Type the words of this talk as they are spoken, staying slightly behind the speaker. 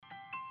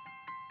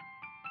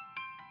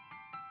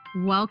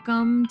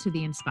Welcome to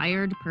the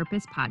Inspired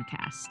Purpose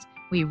Podcast.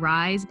 We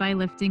rise by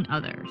lifting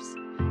others,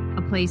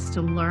 a place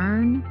to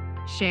learn,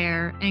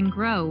 share, and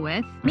grow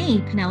with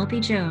me, Penelope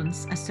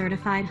Jones, a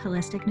certified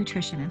holistic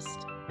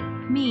nutritionist.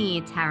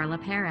 Me, Tara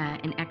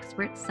LaPera, an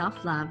expert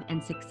self-love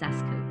and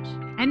success coach.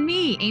 And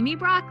me, Amy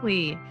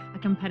Broccoli, a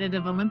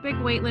competitive Olympic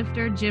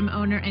weightlifter, gym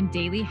owner, and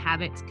daily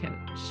habits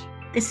coach.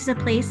 This is a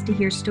place to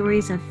hear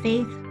stories of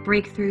faith,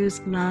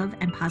 breakthroughs, love,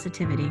 and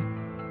positivity,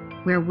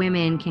 where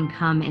women can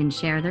come and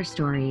share their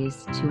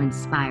stories to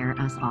inspire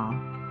us all.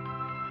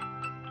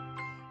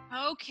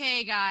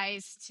 Okay,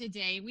 guys,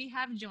 today we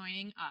have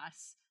joining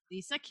us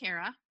Lisa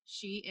Khera.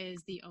 She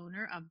is the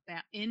owner of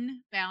In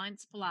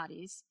Balance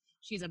Pilates.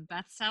 She's a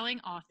best-selling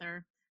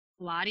author,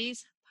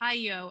 Pilates,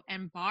 Payo,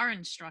 and bar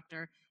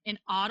instructor in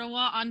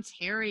Ottawa,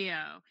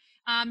 Ontario.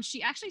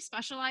 She actually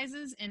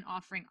specializes in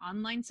offering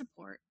online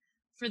support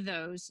for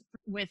those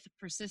with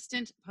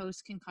persistent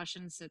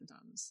post-concussion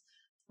symptoms.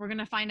 We're going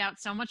to find out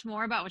so much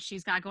more about what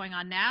she's got going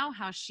on now,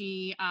 how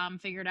she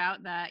figured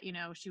out that,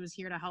 she was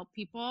here to help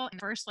people. And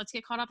first, let's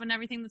get caught up in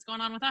everything that's going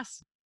on with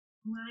us.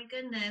 My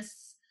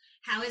goodness.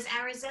 How is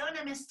Arizona,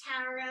 Miss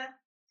Tara?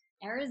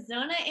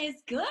 Arizona is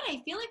good.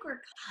 I feel like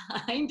we're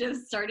kind of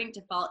starting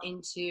to fall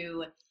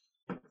into,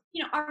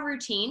 our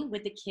routine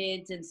with the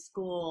kids in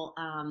school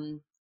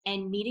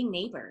and meeting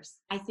neighbors.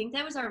 I think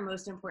that was our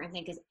most important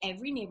thing, because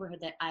every neighborhood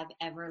that I've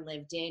ever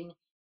lived in,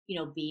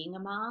 being a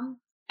mom,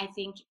 I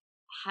think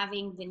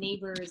having the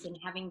neighbors and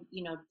having,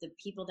 the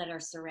people that are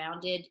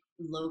surrounded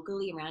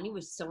locally around you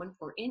was so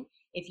important.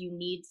 If you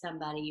need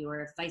somebody,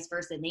 or if vice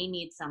versa, they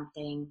need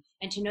something,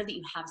 and to know that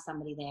you have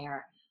somebody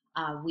there.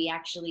 We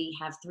actually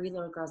have 3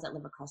 little girls that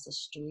live across the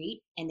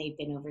street, and they've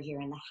been over here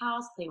in the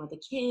house playing with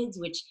the kids,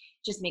 which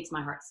just makes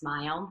my heart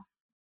smile.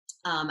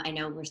 I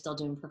know we're still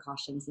doing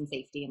precautions and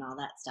safety and all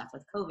that stuff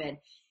with COVID.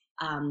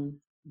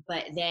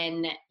 But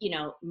then,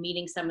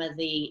 meeting some of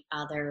the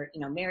other,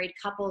 married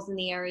couples in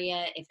the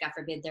area, if God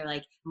forbid they're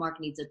like,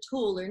 Mark needs a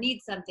tool or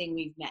needs something,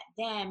 we've met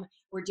them.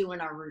 We're doing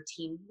our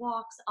routine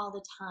walks all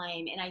the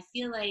time. And I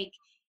feel like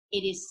it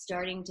is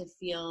starting to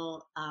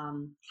feel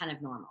kind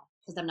of normal,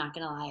 because I'm not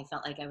going to lie, I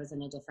felt like I was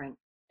in a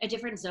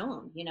different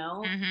zone,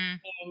 Mm-hmm.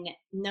 and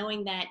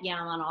knowing that,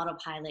 I'm on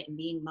autopilot and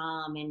being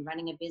mom and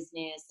running a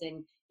business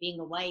and being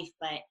a wife.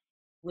 But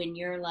when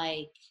you're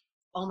like,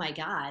 oh my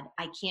God,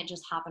 I can't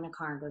just hop in a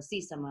car and go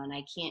see someone.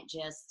 I can't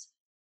just,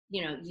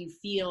 you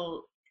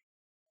feel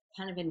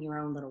kind of in your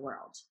own little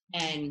world.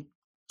 And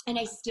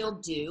I still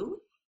do.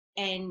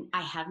 And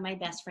I have my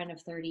best friend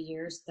of 30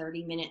 years,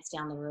 30 minutes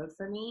down the road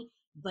for me,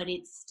 but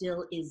it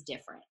still is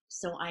different.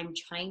 So I'm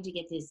trying to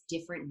get this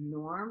different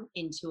norm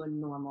into a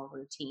normal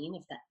routine,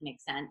 if that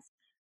makes sense.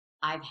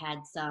 I've had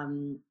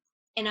some,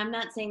 and I'm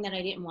not saying that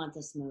I didn't want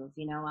this move,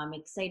 I'm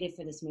excited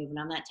for this move. And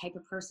I'm that type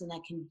of person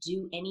that can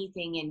do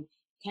anything and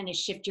kind of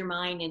shift your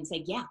mind and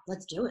say, yeah,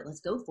 let's do it.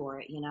 Let's go for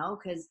it,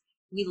 because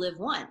we live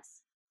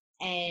once.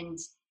 And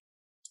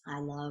I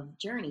love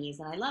journeys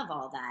and I love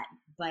all that.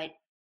 But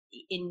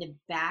in the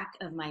back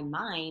of my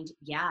mind,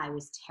 I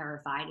was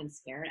terrified and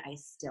scared. I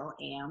still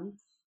am.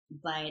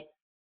 But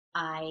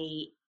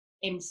I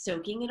am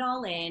soaking it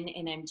all in,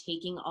 and I'm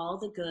taking all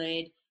the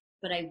good.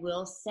 But I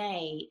will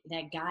say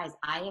that, guys,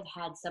 I have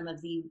had some of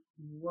the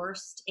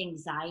worst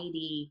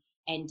anxiety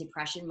and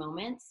depression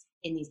moments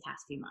in these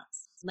past few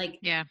months.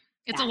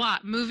 It's a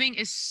lot. Moving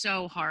is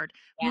so hard.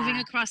 Yeah. Moving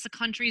across the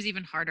country is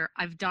even harder.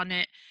 I've done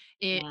it.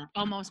 It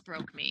almost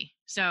broke me.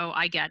 So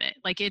I get it.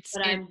 Like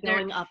but I'm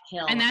going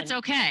uphill. And that's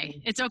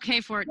okay. It's okay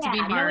for it to be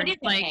hard. No, it is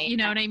like, okay. You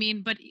know what I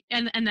mean? But,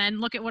 and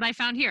then look at what I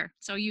found here.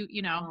 So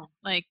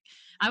like,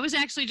 I was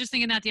actually just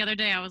thinking that the other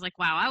day. I was like,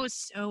 wow, I was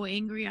so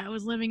angry. I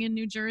was living in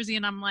New Jersey,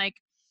 and I'm like,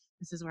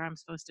 this is where I'm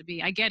supposed to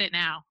be. I get it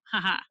now.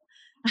 Haha.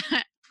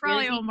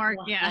 Probably Jersey old Mark.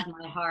 has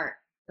my heart,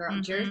 girl.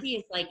 Mm-hmm. Jersey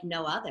is like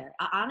no other.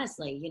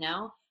 Honestly,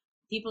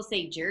 people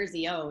say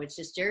Jersey, oh, it's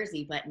just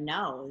Jersey, but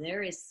no,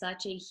 there is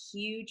such a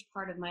huge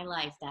part of my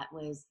life that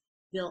was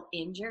built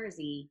in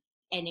Jersey,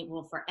 and it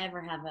will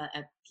forever have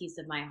a piece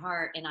of my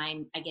heart. And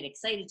I get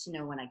excited to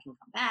know when I can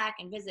come back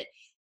and visit.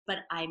 But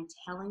I'm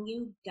telling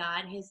you,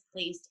 God has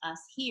placed us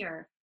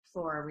here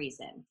for a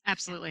reason.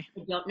 Absolutely.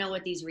 I don't know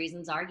what these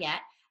reasons are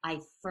yet. I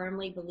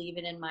firmly believe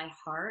it in my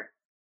heart.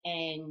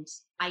 And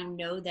I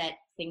know that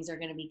things are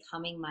going to be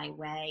coming my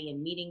way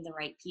and meeting the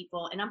right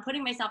people. And I'm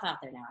putting myself out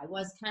there now. I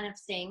was kind of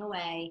staying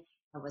away.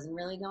 I wasn't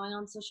really going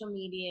on social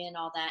media and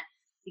all that,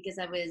 because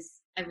I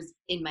was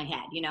in my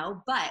head,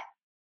 but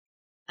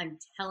I'm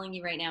telling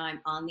you right now,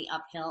 I'm on the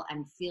uphill.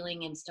 I'm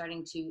feeling and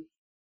starting to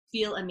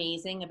feel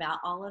amazing about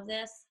all of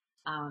this.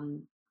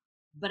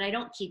 But I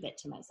don't keep it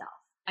to myself.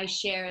 I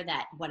share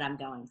that what I'm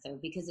going through,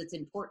 because it's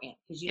important,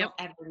 because you don't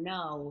ever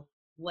know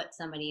what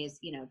somebody is,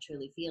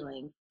 truly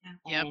feeling.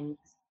 And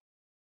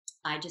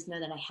I just know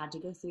that I had to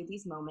go through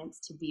these moments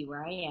to be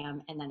where I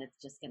am, and then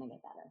it's just going to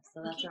get better.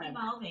 So that's keep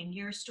evolving.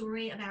 Your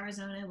story of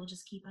Arizona will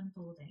just keep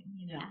unfolding,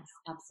 Yes,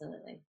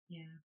 absolutely.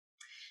 Yeah.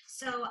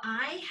 So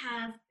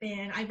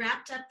I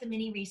wrapped up the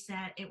mini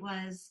reset. It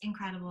was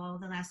incredible.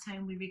 The last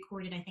time we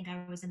recorded, I think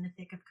I was in the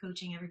thick of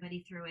coaching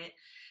everybody through it.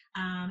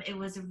 It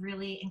was a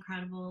really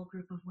incredible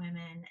group of women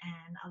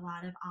and a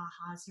lot of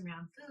ahas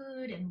around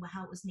food and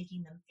how it was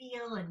making them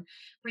feel and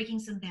breaking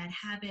some bad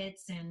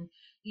habits. And,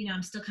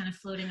 I'm still kind of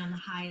floating on the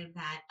high of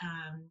that.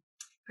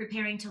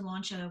 Preparing to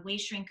launch a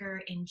waist shrinker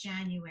in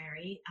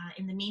January.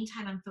 In the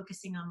meantime, I'm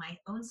focusing on my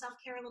own self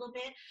care a little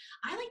bit.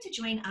 I like to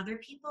join other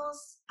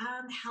people's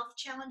health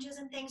challenges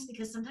and things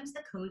because sometimes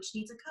the coach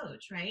needs a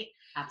coach, right?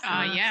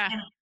 Absolutely. Yeah.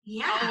 And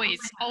yeah, oh my Always,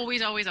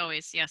 always, always,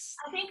 always. Yes.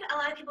 I think a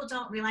lot of people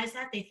don't realize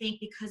that. They think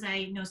because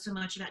I know so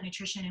much about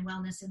nutrition and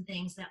wellness and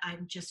things that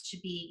I'm just to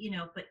be,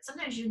 but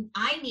sometimes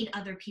I need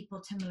other people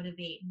to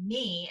motivate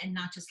me and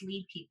not just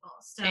lead people.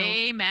 So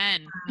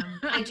Amen.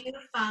 I do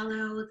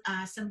follow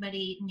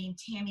somebody named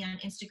Tammy on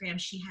Instagram.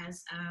 She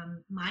has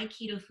My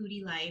Keto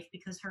Foodie Life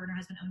because her and her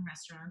husband own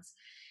restaurants.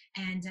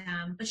 And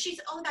but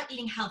she's all about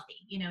eating healthy,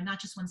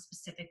 not just one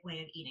specific way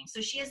of eating.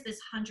 So she has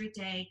this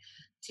 100-day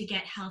to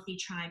get healthy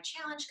tribe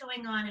challenge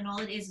going on, and all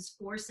it is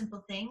 4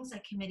 simple things. I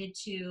committed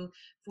to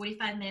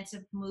 45 minutes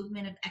of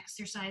movement, of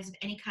exercise of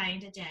any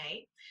kind a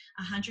day,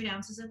 100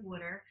 ounces of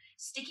water,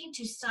 sticking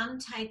to some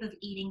type of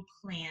eating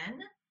plan,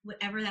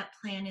 whatever that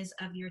plan is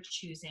of your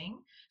choosing.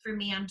 For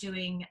me, I'm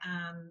doing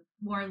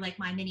more like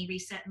my mini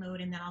reset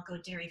mode, and then I'll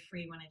go dairy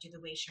free when I do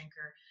the waist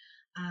shrinker.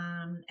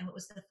 And what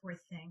was the 4th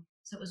thing?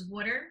 So it was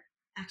water,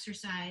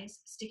 exercise,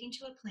 sticking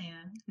to a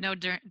plan. No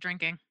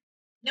drinking.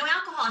 No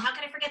alcohol. How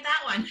can I forget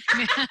that one?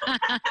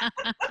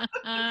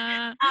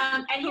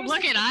 And here's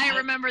Look the at, thing, I guys.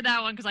 remember that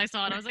one because I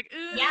saw it. I was like,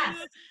 Yes.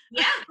 ugh.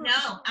 Yeah.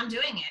 No, I'm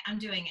doing it. I'm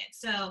doing it.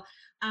 So,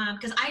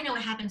 because I know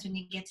what happens when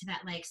you get to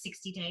that like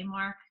 60-day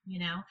mark,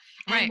 and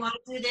Right. why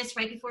do this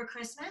right before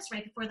Christmas,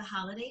 right before the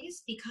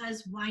holidays?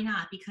 Because why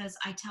not? Because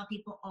I tell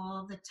people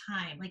all the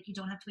time, like, you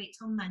don't have to wait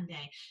till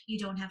Monday. You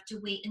don't have to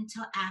wait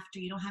until after.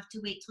 You don't have to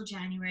wait till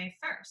January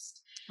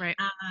 1st. Right.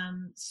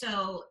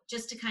 So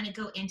just to kind of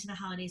go into the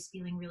holidays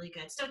feeling really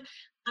good. So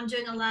I'm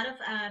doing a lot of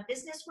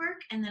business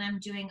work, and then I'm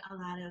doing a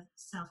lot of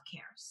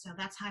self-care. So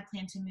that's how I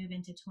plan to move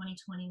into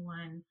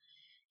 2021,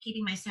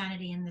 keeping my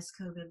sanity in this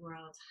COVID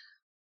world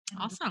and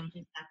all the Awesome.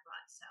 changes that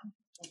brought. So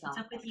That's what's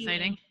up awesome. with you,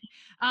 Exciting.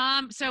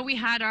 Amy? So we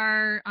had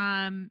our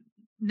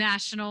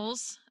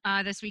nationals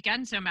this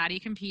weekend. So Maddie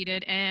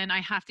competed, and I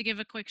have to give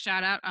a quick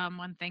shout out.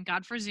 One, thank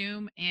God for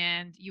Zoom,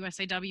 and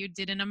USAW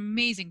did an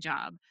amazing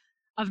job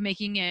of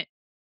making it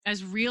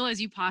as real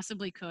as you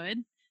possibly could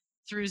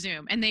through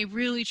Zoom, and they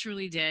really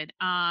truly did.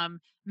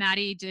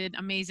 Maddie did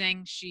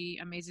amazing. She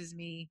amazes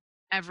me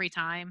every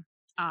time.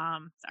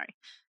 Sorry.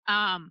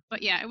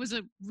 But yeah, it was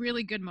a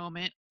really good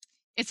moment.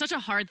 It's such a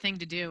hard thing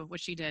to do what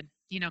she did,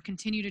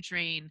 continue to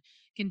train,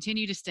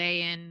 continue to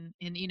stay in,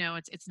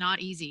 it's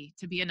not easy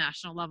to be a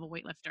national level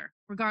weightlifter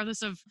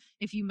regardless of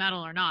if you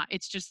medal or not.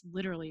 It's just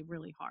literally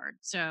really hard.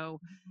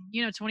 So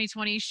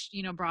 2020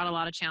 brought a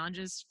lot of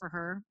challenges for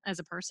her as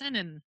a person,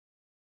 and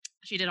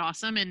she did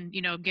awesome. And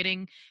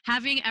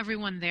having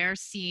everyone there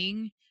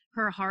seeing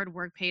her hard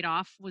work paid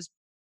off was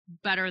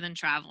better than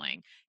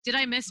traveling. Did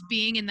I miss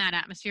being in that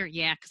atmosphere?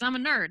 Yeah, because I'm a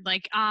nerd.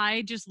 Like,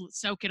 I just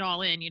soak it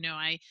all in.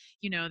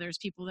 There's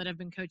people that have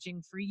been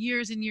coaching for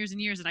years and years and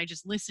years that I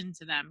just listen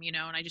to them, and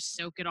I just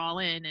soak it all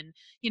in.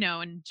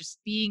 And just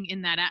being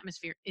in that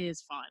atmosphere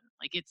is fun.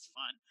 Like, it's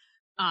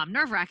fun.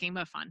 Nerve wracking,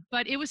 but fun.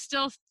 But it was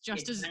still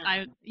just It's as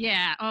adrenaline.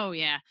 yeah, oh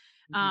yeah.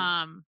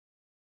 Mhm.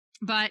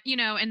 But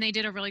and they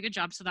did a really good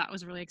job. So that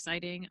was really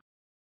exciting.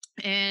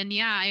 And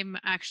yeah, I'm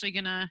actually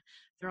gonna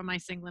throw my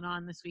singlet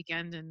on this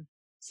weekend and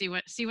see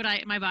what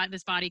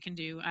this body can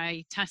do.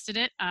 I tested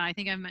it. I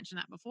think I've mentioned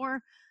that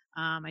before.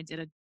 I did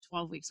a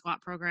 12-week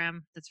squat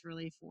program that's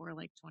really for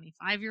like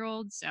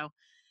 25-year-olds. So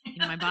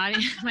my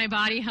body my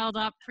body held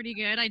up pretty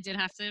good. I did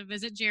have to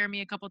visit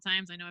Jeremy a couple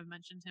times. I know I've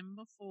mentioned him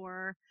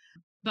before.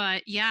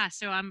 But yeah,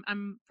 so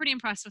I'm pretty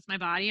impressed with my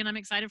body, and I'm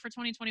excited for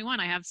 2021.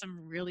 I have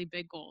some really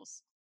big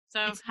goals.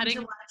 So It's fun to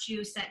heading, watch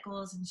you set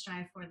goals and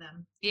strive for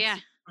them. It's yeah,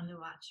 super fun to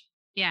watch.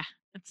 yeah.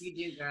 It's You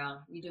do,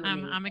 girl. You do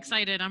I'm amazing.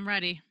 excited. I'm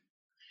ready.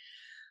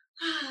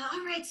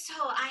 All right, so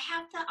I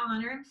have the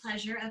honor and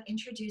pleasure of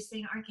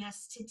introducing our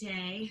guest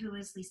today, who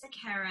is Lisa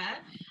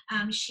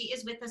Khera. She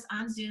is with us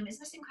on Zoom. Isn't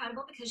this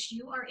incredible? Because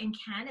you are in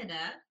Canada,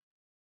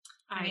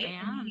 I right?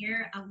 And am.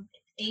 here,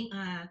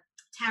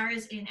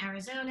 Tara's in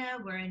Arizona.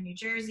 We're in New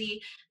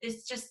Jersey.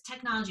 It's just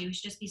technology. We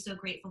should just be so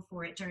grateful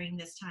for it during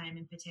this time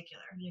in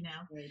particular.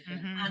 Very good.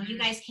 Mm-hmm. You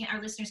guys can't,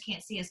 our listeners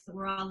can't see us, but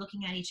we're all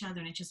looking at each other,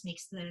 and it just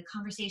makes the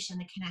conversation,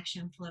 the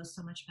connection flow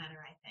so much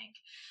better, I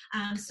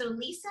think. So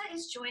Lisa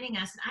is joining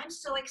us, and I'm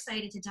so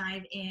excited to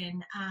dive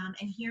in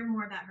and hear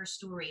more about her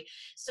story.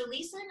 So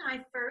Lisa and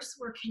I first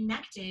were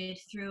connected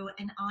through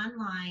an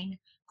online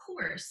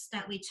course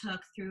that we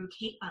took through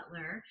Kate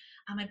Butler.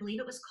 I believe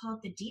it was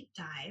called the Deep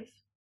Dive.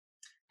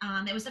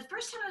 It was the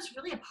first time I was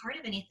really a part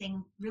of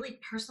anything really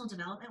personal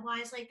development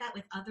wise like that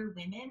with other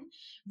women,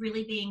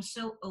 really being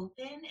so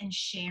open and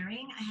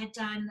sharing. I had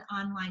done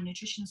online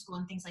nutrition school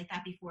and things like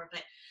that before,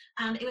 but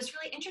it was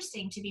really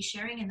interesting to be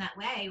sharing in that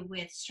way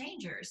with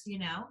strangers, you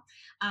know.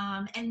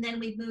 And then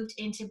we moved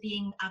into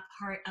being a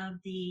part of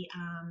the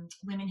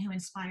Women Who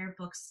Inspire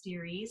book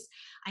series.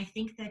 I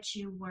think that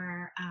you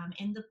were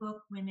in the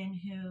book Women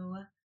Who.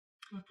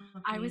 What book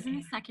were I you was in the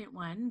in? second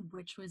one,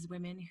 which was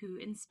Women Who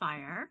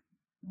Inspire.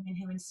 Women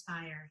Who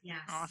Inspire, yes.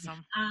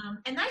 Awesome.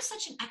 And that is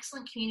such an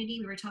excellent community.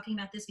 We were talking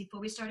about this before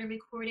we started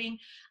recording,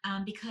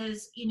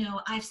 because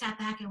I've sat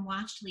back and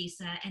watched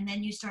Lisa, and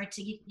then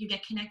you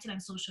get connected on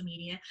social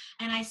media,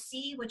 and I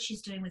see what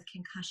she's doing with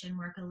concussion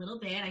work a little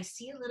bit. I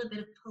see a little bit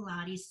of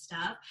Pilates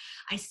stuff.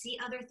 I see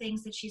other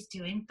things that she's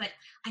doing, but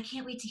I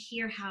can't wait to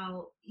hear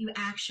how you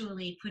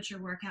actually put your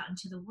work out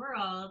into the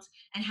world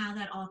and how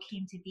that all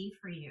came to be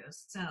for you.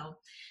 So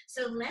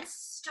let's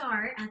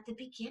start at the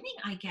beginning,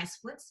 I guess.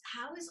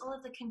 How is all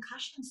of the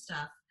concussion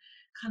stuff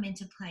come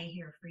into play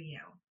here for you?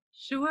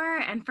 Sure.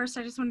 And first,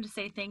 I just wanted to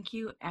say thank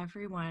you,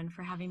 everyone,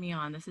 for having me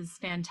on. This is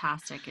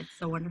fantastic. It's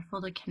so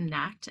wonderful to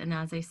connect. And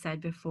as I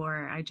said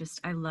before,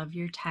 I love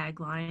your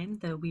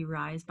tagline, the "We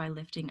rise by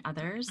lifting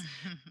others."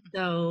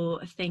 So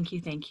thank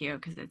you,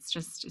 because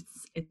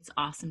it's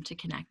awesome to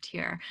connect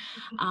here.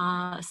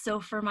 So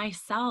for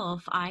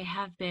myself, I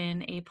have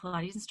been a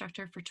Pilates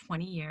instructor for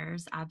 20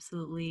 years.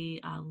 Absolutely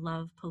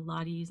love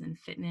Pilates and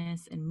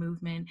fitness and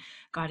movement.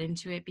 Got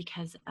into it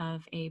because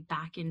of a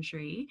back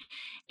injury,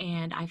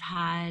 and I've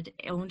had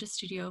owned a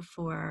studio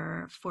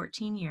for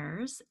 14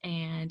 years,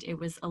 and it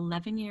was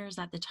 11 years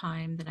at the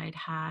time that I'd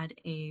had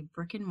a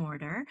brick and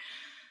mortar.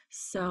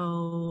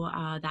 So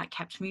that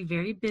kept me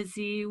very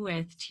busy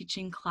with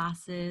teaching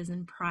classes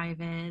and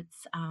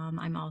privates.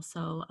 I'm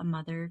also a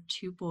mother of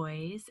two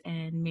boys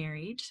and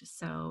married.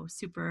 So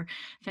super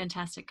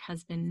fantastic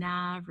husband,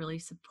 Nav, really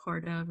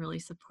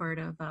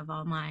supportive of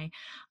all my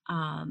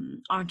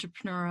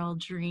entrepreneurial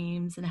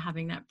dreams and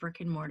having that brick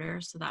and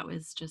mortar. So that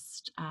was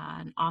just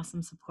an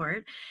awesome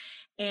support.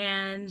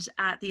 And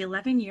at the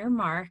 11-year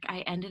mark,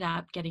 I ended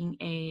up getting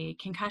a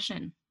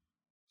concussion.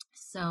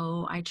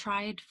 So I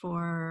tried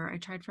for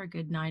a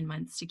good 9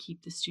 months to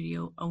keep the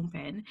studio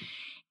open,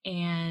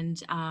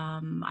 and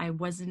I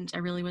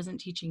really wasn't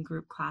teaching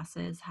group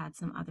classes. Had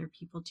some other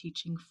people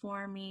teaching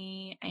for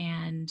me,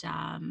 and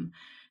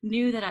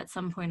knew that at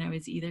some point I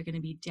was either going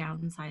to be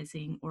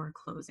downsizing or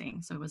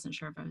closing. So I wasn't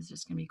sure if I was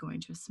just going to be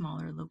going to a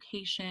smaller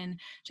location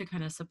to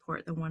kind of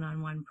support the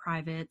one-on-one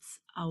privates,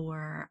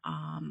 or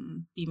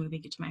be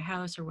moving it to my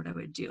house, or what I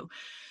would do.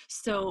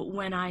 So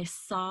when I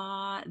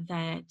saw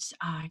that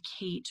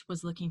Kate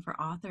was looking for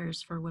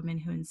authors for Women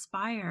Who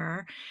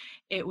Inspire,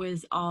 it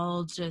was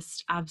all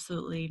just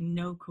absolutely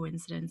no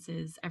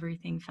coincidences.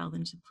 Everything fell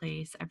into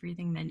place,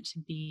 everything meant to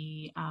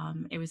be.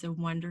 It was a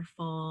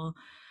wonderful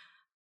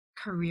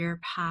career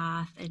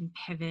path and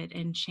pivot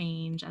and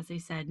change. As I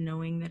said,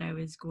 knowing that I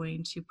was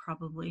going to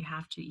probably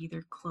have to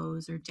either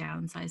close or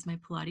downsize my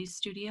Pilates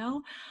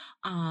studio,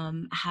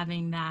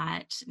 having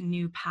that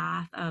new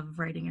path of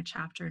writing a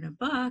chapter in a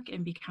book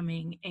and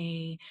becoming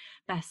a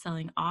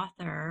best-selling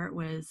author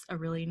was a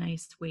really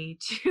nice way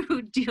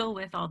to deal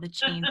with all the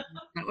changes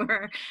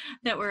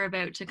that were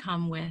about to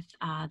come with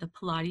the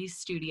Pilates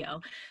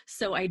studio.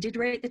 So I did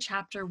write the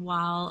chapter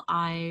while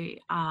I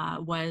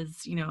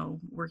was,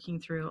 working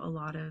through a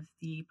lot of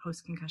the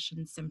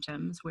post-concussion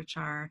symptoms, which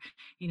are,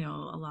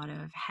 a lot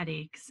of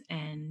headaches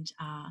and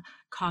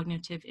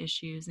cognitive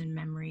issues and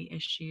memory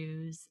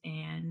issues.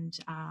 And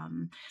Something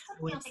I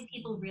don't was think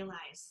people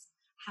realize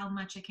how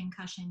much a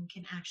concussion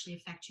can actually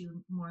affect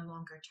you more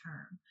longer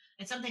term.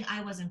 It's something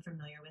I wasn't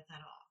familiar with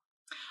at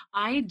all.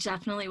 I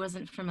definitely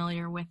wasn't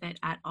familiar with it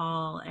at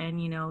all.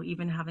 And,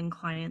 even having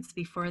clients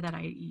before that,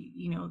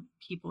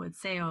 people would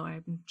say, "Oh,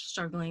 I'm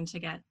struggling to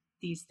get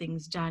these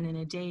things done in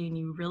a day." And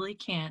you really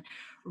can't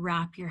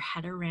wrap your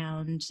head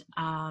around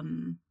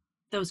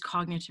those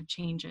cognitive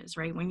changes,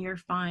 right? When you're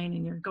fine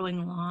and you're going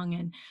along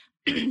and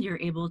you're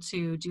able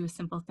to do a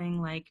simple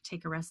thing like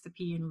take a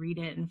recipe and read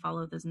it and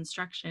follow those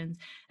instructions,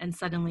 and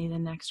suddenly the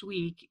next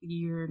week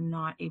you're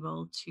not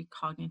able to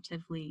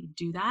cognitively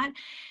do that.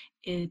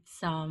 It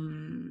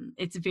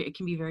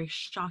can be very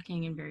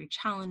shocking and very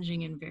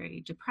challenging and very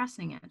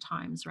depressing at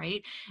times,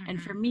 right?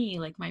 And for Hmm. me,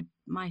 like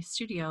my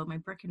studio, my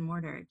brick and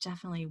mortar, it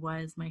definitely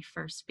was my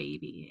first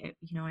baby.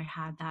 I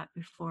had that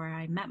before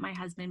I met my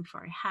husband,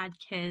 before I had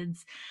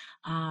kids.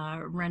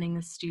 Running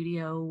the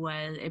studio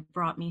it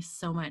brought me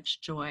so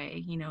much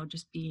joy,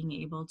 just being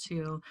able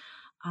to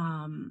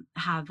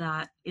have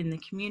that in the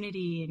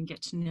community and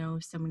get to know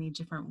so many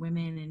different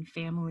women and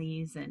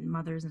families and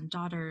mothers and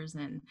daughters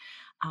and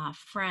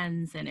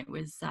friends. And it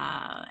was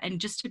and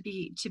just to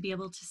be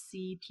able to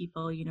see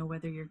people,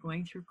 whether you're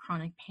going through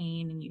chronic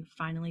pain and you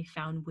finally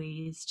found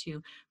ways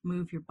to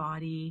move your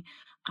body,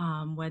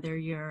 whether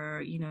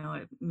you're,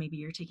 maybe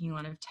you're taking a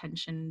lot of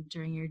tension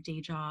during your day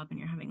job and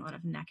you're having a lot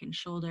of neck and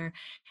shoulder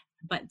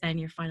but then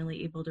you're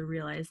finally able to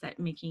realize that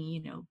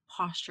making,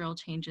 postural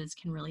changes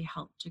can really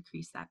help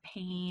decrease that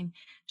pain,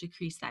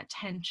 decrease that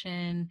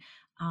tension.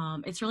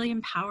 It's really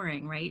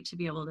empowering, right, to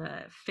be able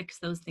to fix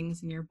those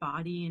things in your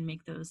body and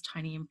make those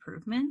tiny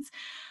improvements.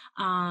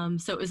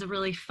 So it was a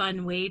really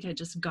fun way to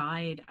just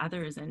guide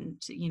others,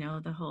 and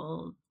the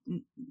whole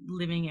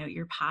living out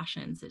your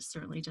passions. It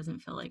certainly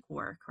doesn't feel like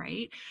work,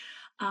 right?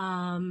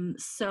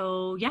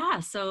 So yeah,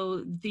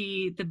 so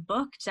the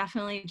book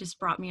definitely just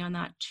brought me on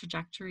that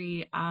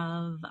trajectory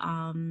of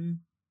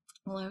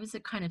well, I was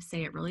kind of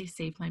say it really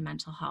saved my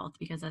mental health,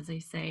 because as I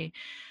said,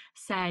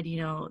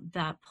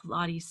 that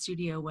Pilates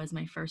studio was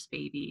my first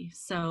baby.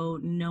 So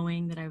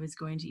knowing that I was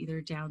going to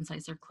either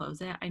downsize or close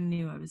it, I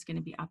knew I was going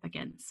to be up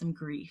against some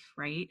grief,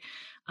 right?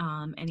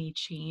 Any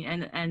change,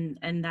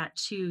 and that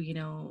too,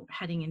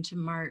 heading into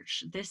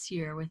March this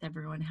year, with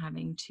everyone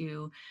having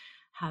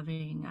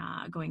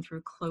going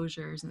through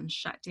closures and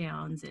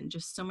shutdowns and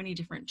just so many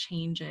different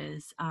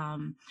changes,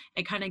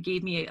 it kind of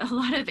gave me a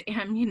lot of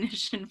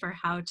ammunition for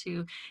how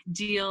to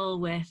deal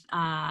with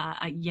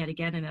yet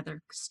again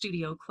another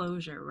studio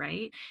closure,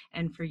 right?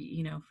 And for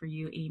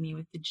you, Amy,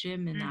 with the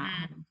gym and that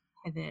Mm-hmm. having to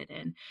pivot.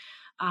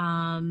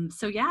 And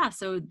so yeah,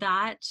 so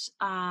that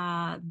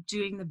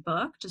doing the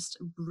book just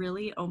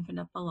really opened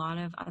up a lot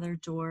of other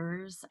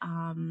doors,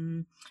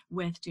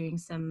 with doing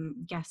some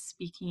guest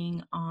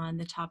speaking on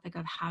the topic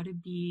of how to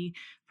be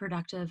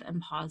productive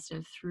and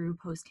positive through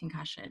post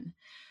concussion.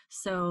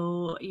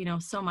 So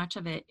so much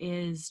of it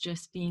is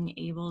just being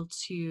able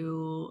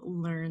to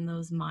learn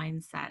those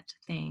mindset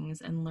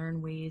things and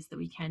learn ways that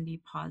we can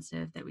be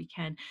positive, that we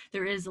can,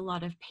 there is a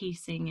lot of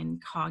pacing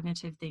and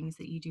cognitive things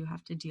that you do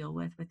have to deal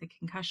with a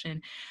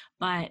concussion,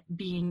 but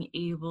being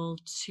able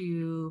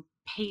to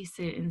pace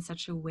it in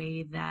such a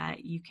way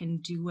that you can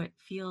do what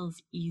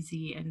feels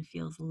easy and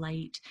feels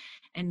light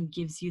and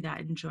gives you that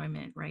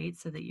enjoyment, right?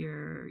 So that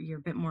you're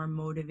a bit more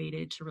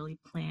motivated to really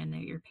plan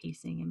out your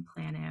pacing and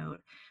plan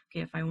out,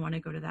 okay, if I want to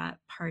go to that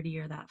party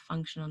or that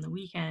function on the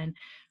weekend,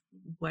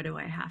 where do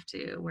I have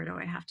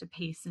to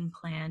pace and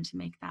plan to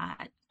make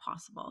that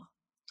possible?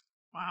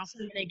 Wow. So,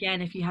 And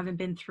again, if you haven't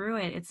been through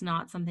it, it's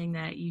not something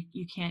that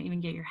you can't even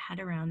get your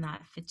head around,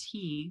 that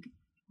fatigue.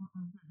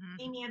 Mm-hmm.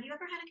 Amy, have you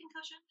ever had a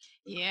concussion?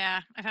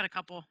 Yeah, I've had a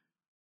couple.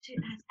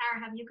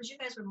 Sarah, have you? Because you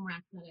guys were more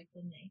athletic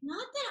than me.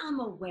 Not that I'm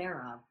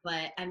aware of,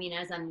 but I mean,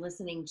 as I'm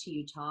listening to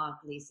you talk,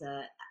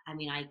 Lisa, I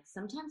mean, I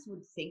sometimes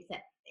would think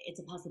that it's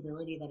a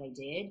possibility that I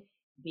did,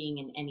 being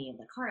in any of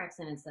the car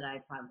accidents that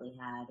I probably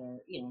had, or,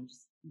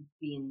 just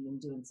being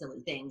and doing silly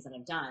things that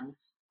I've done.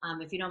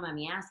 If you don't mind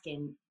me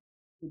asking,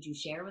 would you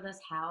share with us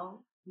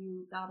how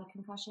you got a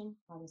concussion?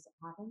 How this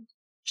happened?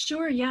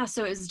 Sure, yeah.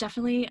 So it's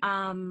definitely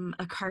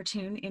a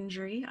cartoon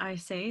injury, I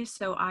say.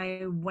 So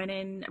I went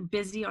in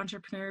busy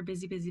entrepreneur,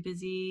 busy, busy,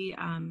 busy.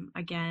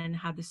 Again,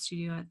 had the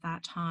studio at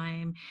that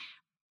time,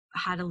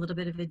 had a little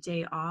bit of a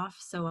day off.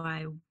 So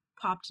I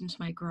popped into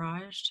my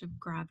garage to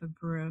grab a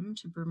broom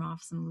to broom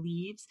off some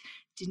leaves.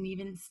 Didn't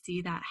even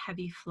see that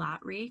heavy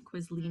flat rake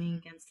was leaning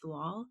against the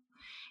wall,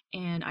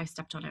 and I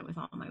stepped on it with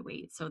all my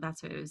weight. So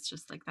that's what it was,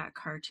 just like that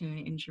cartoon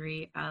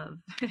injury of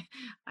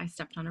I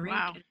stepped on a rake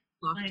Wow. and it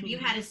Like blocked you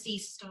me. had to see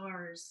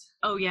stars.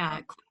 Oh yeah,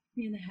 it clapped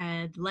me in the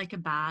head like a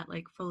bat,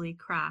 like fully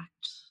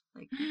cracked.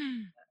 Like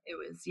it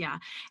was, yeah.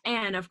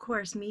 And of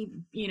course, me,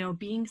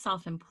 being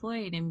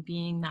self-employed and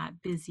being that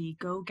busy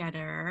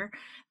go-getter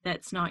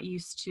that's not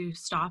used to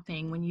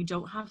stopping, when you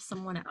don't have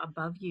someone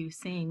above you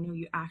saying, no,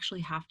 you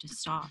actually have to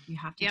stop. You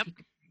have to Yep. take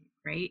a break,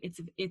 right?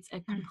 It's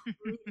a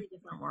completely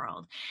different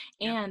world.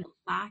 Yep. And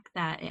the fact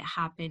that it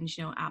happened,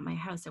 at my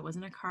house, it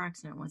wasn't a car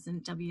accident, it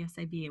wasn't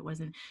WSIB, it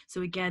wasn't.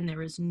 So again, there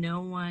was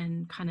no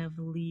one kind of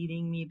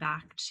leading me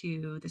back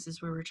to, this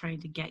is where we're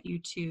trying to get you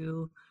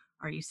to.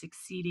 Are you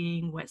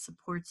succeeding? What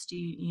supports do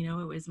you,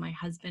 it was my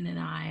husband and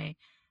I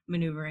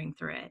maneuvering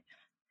through it.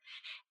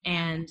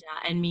 And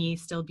me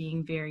still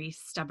being very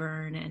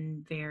stubborn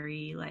and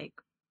very like,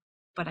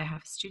 but I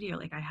have a studio,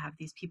 like I have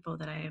these people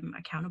that I am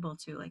accountable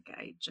to, like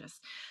I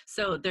just,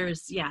 so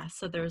there's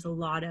a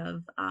lot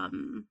of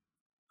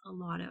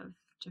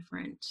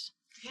different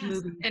Yes.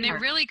 moving And it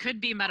parts. really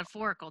could be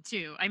metaphorical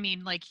too. I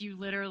mean, like you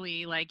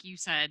literally, like you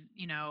said,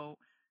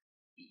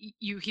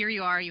 you here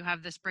you are, you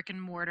have this brick and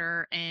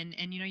mortar, and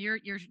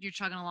you're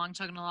chugging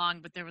along,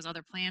 but there was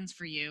other plans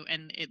for you,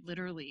 and it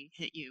literally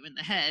hit you in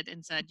the head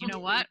and said, you know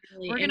what,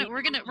 Really, we're and gonna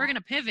we're gonna we're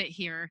gonna pivot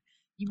here.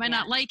 You might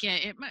Yeah. not like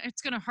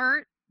it's gonna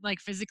hurt, like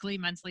physically,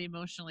 mentally,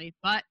 emotionally,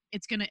 but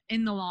it's gonna,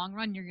 in the long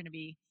run, you're gonna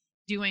be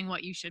doing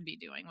what you should be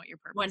doing, what your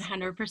purpose is.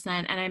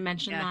 100%. And I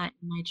mentioned Yeah. that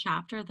in my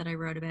chapter that I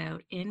wrote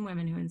about in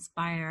Women Who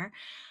Inspire,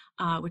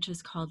 which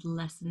is called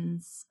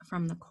Lessons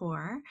from the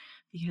Core,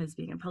 because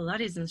being a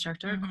Pilates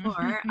instructor, Mhm.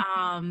 core,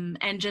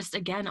 and just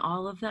again,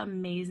 all of the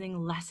amazing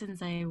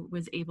lessons I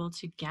was able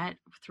to get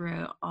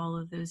throughout all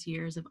of those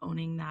years of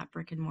owning that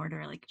brick and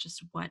mortar, like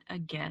just what a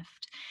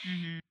gift.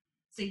 Mhm.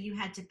 So you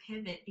had to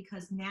pivot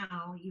because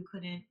now you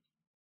couldn't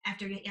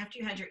after you had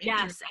your injury.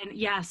 Yes, and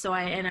yeah, so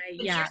But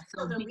you're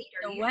still the leader.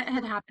 so You're what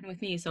had still, happened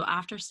with me, so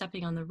after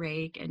stepping on the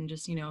rake and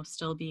just,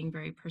 still being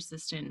very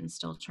persistent and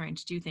still trying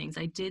to do things,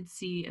 I did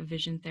see a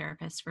vision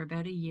therapist for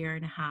about a year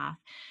and a half,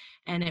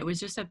 and it was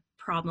just a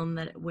problem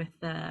that with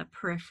the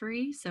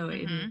periphery, so in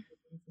the Mm-hmm.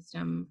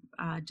 system,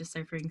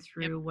 deciphering Yep.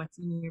 through what's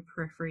in your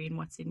periphery and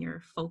what's in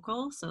your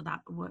focal, so that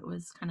what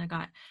was kind of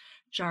got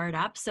jarred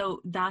up. So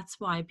that's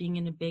why being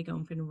in a big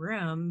open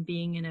room,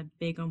 being in a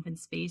big open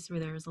space where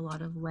there was a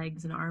lot of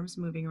legs and arms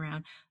moving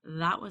around,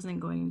 that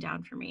wasn't going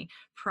down for me.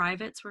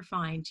 Privates were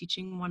fine.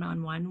 Teaching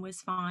one-on-one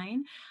was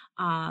fine,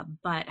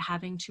 but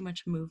having too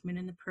much movement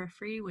in the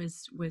periphery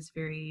was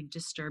very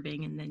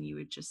disturbing. And then you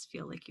would just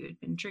feel like you had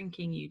been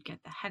drinking. You'd get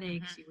the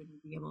headaches. Mm-hmm. You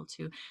wouldn't be able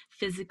to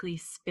physically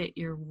spit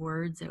your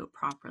words out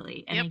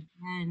properly. And Yep.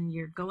 again,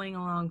 you're going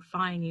along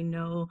fine.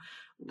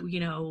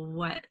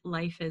 What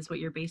life is, what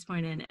your base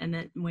point in, and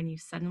that when you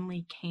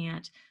suddenly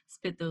can't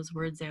spit those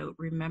words out,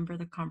 remember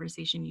the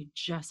conversation you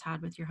just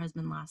had with your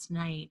husband last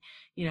night,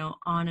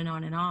 on and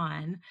on and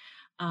on.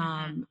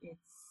 Mm-hmm.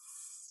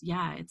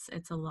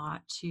 It's a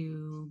lot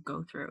to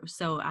go through.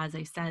 So as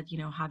I said,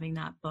 having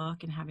that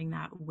book and having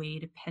that way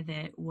to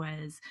pivot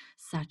was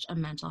such a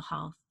mental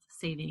health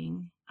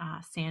saving,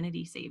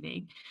 sanity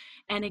saving.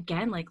 And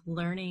again, like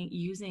learning,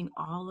 using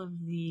all of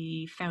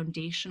the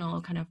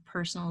foundational kind of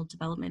personal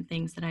development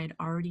things that I had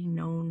already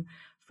known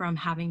from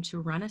having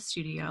to run a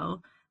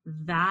studio,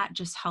 that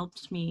just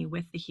helped me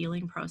with the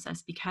healing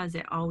process, because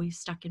it always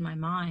stuck in my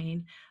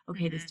mind,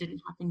 okay, this Mm-hmm.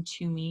 didn't happen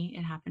to me,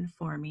 it happened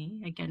for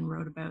me. Again,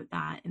 wrote about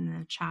that in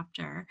the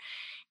chapter.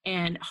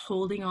 And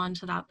holding on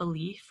to that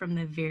belief from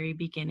the very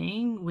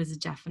beginning was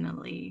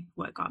definitely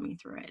what got me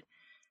through it,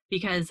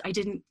 because I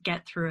didn't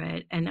get through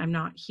it and I'm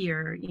not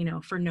here,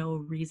 for no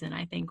reason.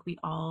 I think we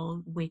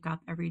all wake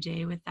up every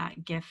day with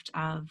that gift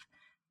of,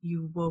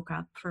 you woke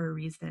up for a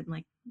reason.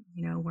 Like,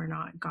 we're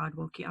not, God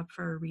woke you up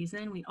for a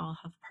reason. We all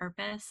have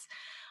purpose.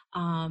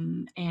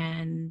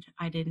 And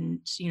I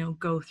didn't,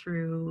 go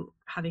through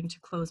having to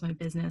close my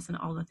business and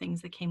all the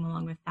things that came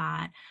along with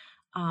that.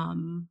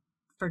 Um,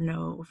 for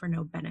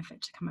no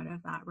benefit to come out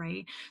of that,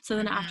 right? So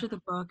then Mm-hmm. after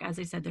the book, as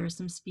I said, there were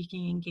some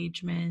speaking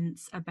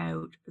engagements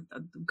about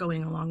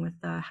going along with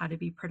the how to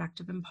be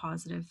productive and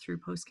positive through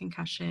post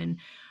concussion,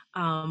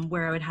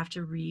 where I would have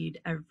to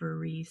read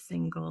every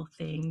single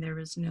thing. There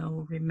was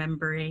no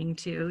remembering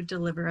to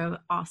deliver an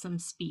awesome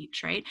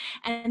speech, right?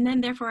 And then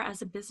therefore,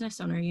 as a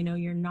business owner,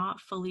 you're not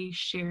fully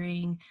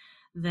sharing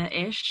the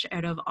ish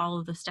out of all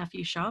of the stuff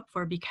you show up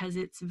for, because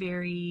it's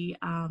very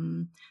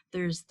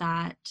there's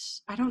that,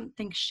 I don't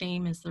think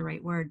shame is the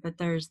right word, but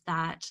there's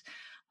that,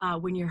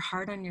 when you're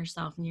hard on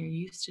yourself and you're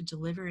used to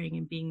delivering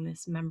and being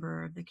this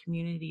member of the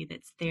community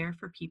that's there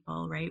for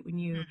people, right? When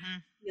you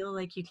Mm-hmm. feel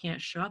like you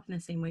can't show up in the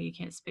same way, you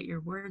can't spit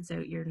your words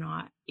out, you're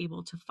not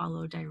able to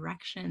follow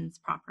directions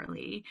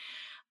properly.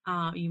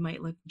 You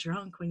might look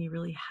drunk when you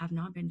really have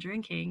not been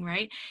drinking,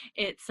 right?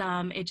 It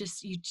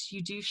just,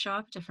 you do show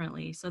up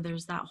differently. So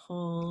there's that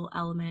whole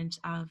element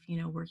of,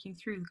 working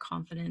through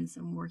confidence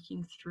and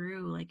working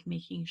through like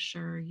making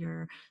sure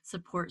your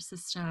support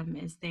system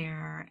is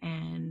there.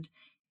 And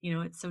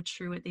it's so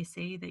true what they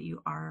say, that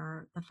you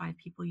are the 5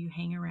 people you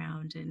hang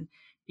around, and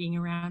being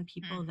around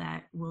people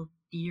that will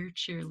be your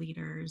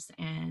cheerleaders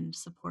and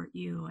support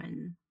you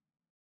and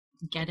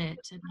get it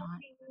and How not.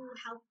 do you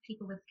help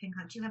people with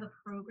concussion? Do you have a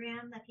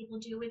program that people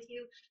do with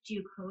you? Do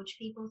you coach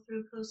people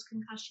through post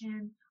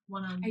concussion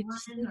one on I one,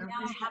 do, or yeah,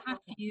 what does that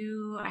look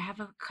like? I have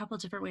a couple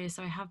different ways.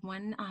 So I have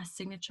one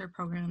signature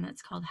program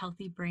that's called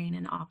Healthy Brain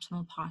and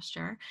Optimal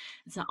Posture.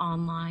 It's an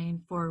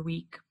online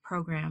 4-week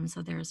program.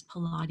 So there's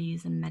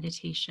Pilates and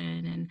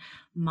meditation and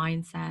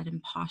mindset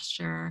and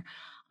posture,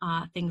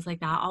 things like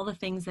that. All the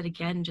things that,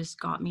 again, just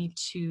got me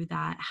to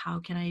that. How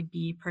can I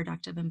be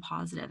productive and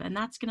positive? And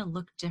that's going to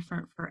look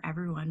different for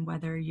everyone,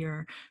 whether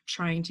you're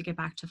trying to get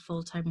back to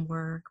full-time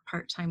work,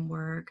 part-time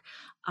work,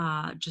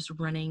 just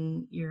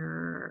running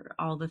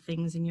all the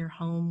things in your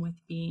home with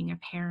being a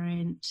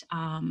parent,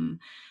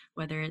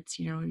 whether it's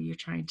you're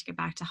trying to get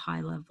back to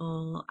high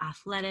level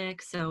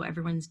athletics. So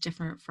everyone's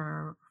different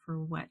for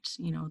what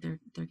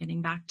they're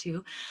getting back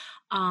to.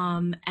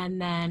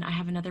 And then I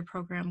have another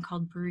program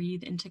called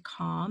Breathe into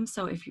Calm.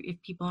 So if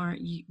people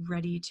aren't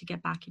ready to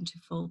get back into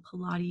full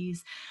Pilates,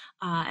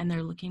 and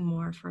they're looking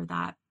more for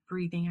that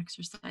breathing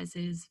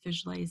exercises,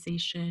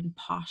 visualization,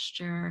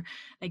 posture.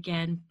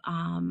 Again,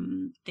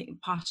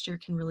 posture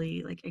can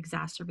really like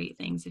exacerbate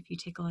things if you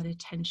take a lot of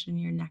tension in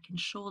your neck and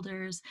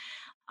shoulders.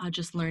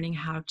 Just learning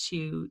how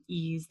to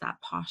ease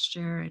that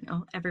posture,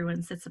 and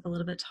everyone sits up a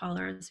little bit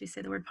taller as we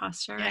say the word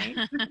posture, Yeah. right?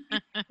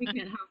 We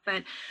can't help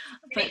You're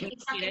but making me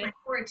tuck in maintain my it.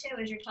 core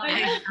too as you're talking I,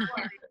 about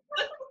core.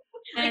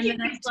 I And keep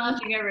then I do,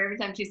 slouching over every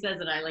time she says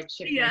it. I like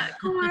shift yeah, myself.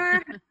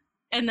 core.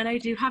 And then I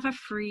do have a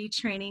free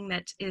training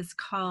that is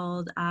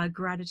called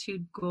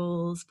Gratitude,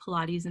 Goals,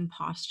 Pilates, and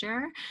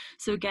Posture.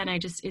 So again,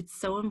 it's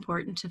so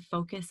important to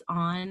focus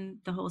on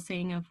the whole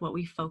saying of what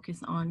we focus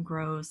on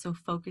grows. So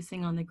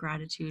focusing on the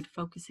gratitude,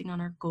 focusing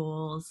on our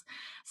goals.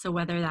 So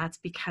whether that's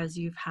because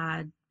you've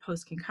had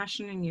post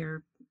concussion and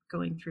you're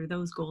going through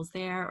those goals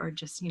there, or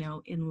just,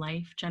 in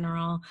life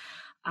general,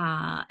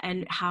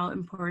 and how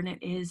important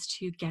it is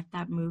to get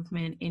that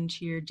movement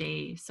into your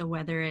day. So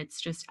whether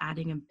it's just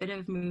adding a bit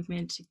of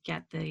movement to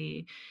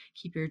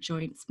keep your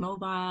joints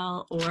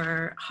mobile,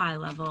 or high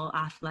level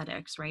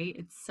athletics, right?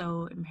 It's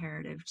so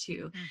imperative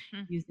to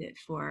Mm-hmm. use it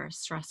for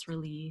stress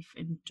relief,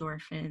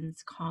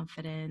 endorphins,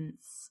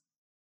 confidence,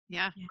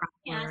 Yeah. Yeah. Let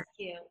me ask breathwork.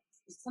 you,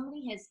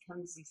 somebody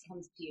comes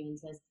to you and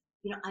says,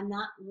 I'm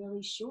not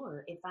really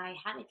sure if I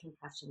had a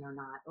concussion or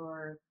not,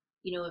 or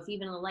if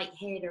even a light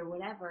hit or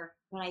whatever,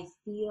 but I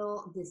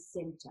feel the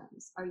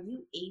symptoms. Are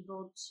you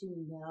able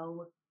to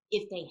know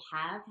if they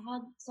have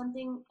had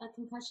a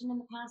concussion in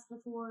the past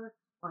before,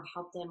 or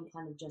help them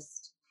kind of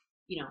just,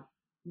 you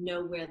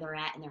know where they're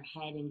at in their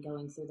head and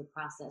going through the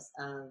process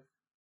of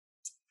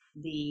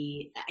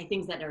the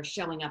things that are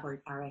showing up,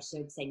 or I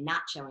should say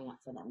not showing up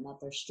for them, that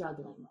they're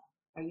struggling with?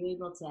 Are you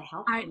able to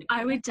help them?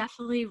 I would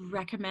definitely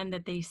recommend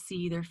that they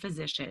see their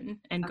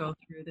physician and Okay. go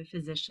through the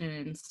physician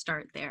and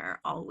start there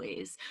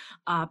always.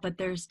 But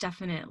there's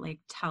definite like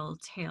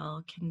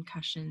telltale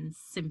concussion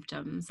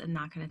symptoms and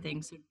that kind of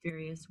thing. So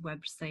various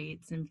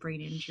websites and brain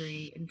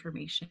injury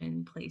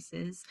information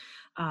places,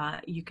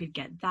 you could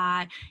get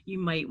that. You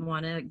might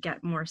want to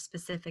get more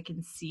specific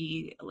and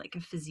see like a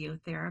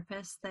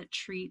physiotherapist that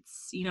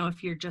treats,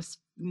 if you're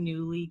just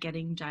newly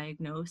getting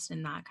diagnosed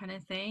and that kind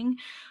of thing.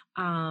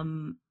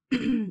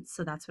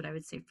 So that's what I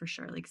would say for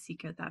sure. Like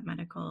seek out that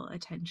medical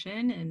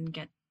attention and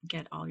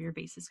get all your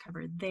bases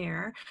covered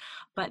there.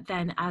 But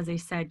then, as I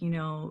said,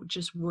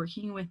 just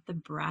working with the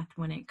breath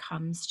when it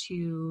comes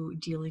to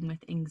dealing with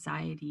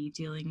anxiety,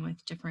 dealing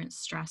with different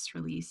stress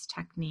release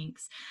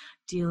techniques,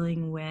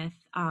 dealing with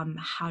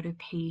how to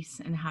pace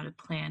and how to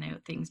plan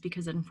out things,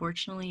 because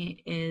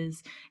unfortunately it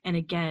is, and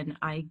again,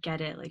 I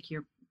get it, like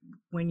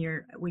when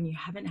you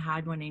haven't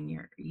had one and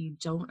you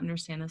don't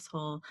understand this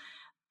whole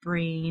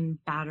brain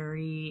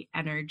battery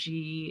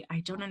energy.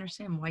 I don't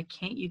understand, why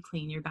can't you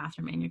clean your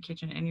bathroom and your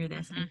kitchen and your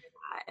this and Mm-hmm. your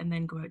that, and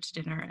then go out to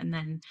dinner and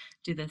then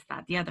do this,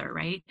 that, the other,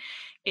 right?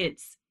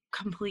 It's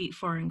complete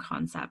foreign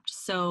concept.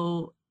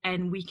 So,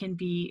 and we can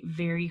be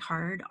very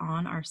hard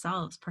on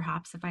ourselves.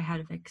 Perhaps if I had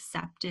have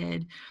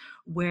accepted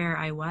where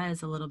I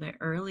was a little bit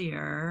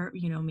earlier,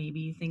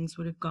 maybe things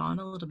would have gone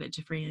a little bit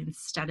different,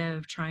 instead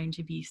of trying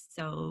to be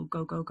so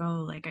go, go,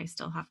 go. Like I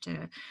still have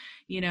to,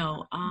 you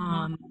know,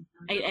 um,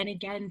 and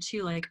again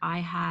too, like I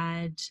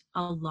had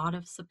a lot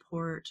of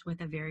support with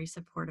a very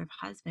supportive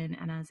husband,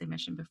 and as I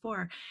mentioned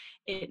before,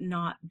 it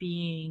not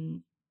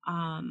being,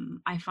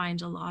 I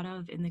find a lot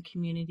of in the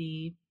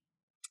community,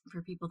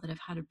 for people that have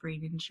had a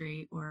brain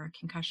injury or a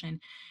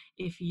concussion,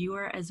 if you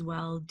are as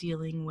well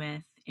dealing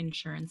with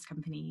insurance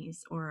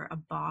companies or a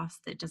boss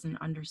that doesn't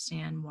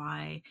understand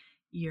why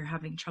you're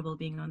having trouble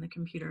being on the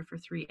computer for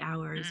 3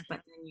 hours,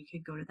 but then you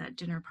could go to that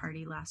dinner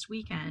party last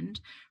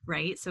weekend,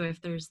 right? So if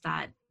there's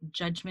that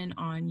judgment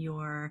on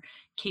your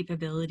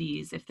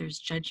capabilities, if there's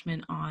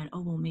judgment on,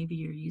 oh, well, maybe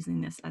you're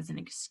using this as an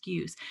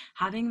excuse,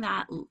 having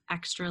that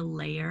extra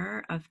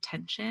layer of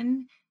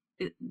tension,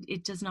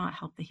 it does not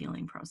help the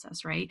healing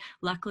process, right?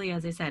 Luckily,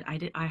 as I said,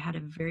 I had a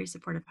very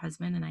supportive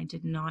husband and I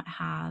did not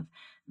have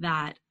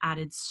that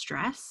added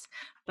stress,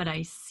 but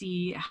I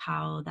see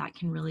how that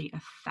can really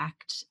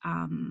affect,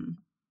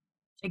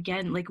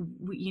 again, like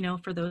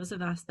for those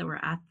of us that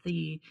were at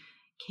the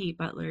Kate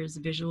Butler's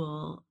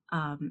visual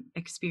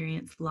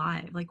experience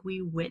live, like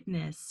we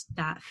witnessed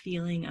that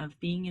feeling of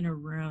being in a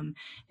room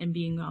and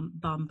being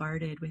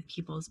bombarded with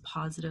people's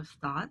positive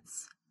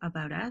thoughts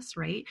about us,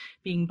 right?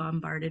 Being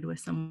bombarded with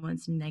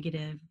someone's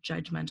negative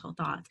judgmental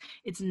thoughts.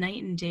 It's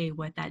night and day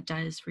what that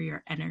does for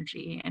your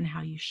energy and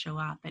how you show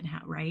up and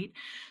how, right?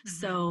 Mm-hmm.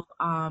 So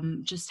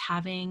just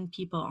having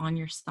people on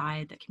your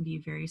side that can be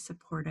very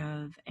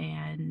supportive,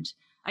 and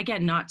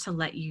again, not to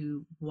let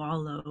you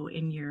wallow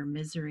in your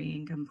misery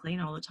and complain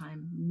all the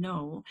time,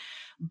 no,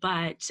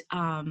 but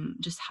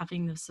just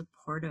having the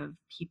supportive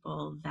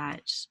people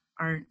that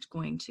aren't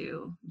going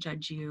to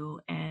judge you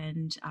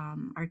and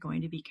are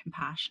going to be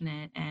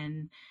compassionate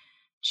and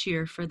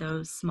cheer for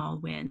those small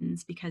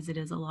wins, because it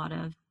is a lot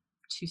of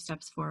 2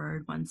 steps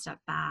forward, 1 step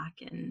back.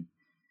 And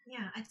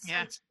Yeah,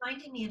 Yeah. it's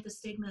reminding me of the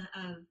stigma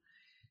of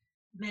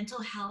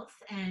mental health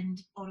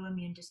and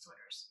autoimmune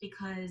disorders,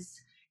 because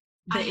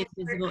the I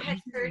invisible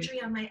had injury.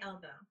 surgery on my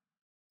elbow.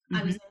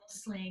 I was Mhm. in a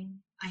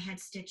sling. I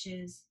had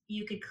stitches.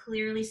 You could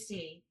clearly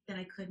see that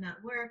I could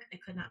not work. I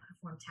could not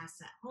perform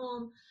tasks at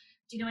home.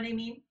 Do you know what I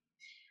mean?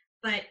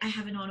 But I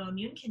have an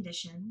autoimmune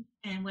condition,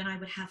 and when I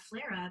would have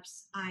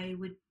flare-ups, I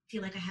would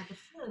feel like I had the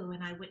flu,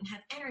 and I wouldn't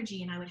have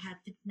energy, and I would have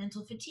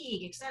mental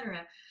fatigue,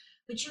 etc.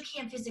 But you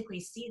can't physically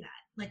see that.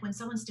 Like when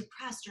someone's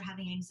depressed or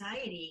having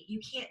anxiety, you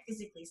can't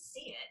physically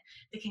see it.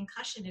 The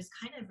concussion is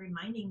kind of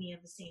reminding me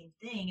of the same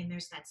thing, and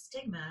there's that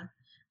stigma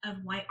of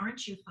why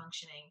aren't you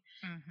functioning?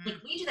 Mm-hmm.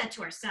 Like we do that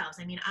to ourselves.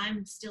 I mean,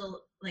 I'm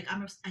still like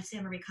I say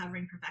I'm a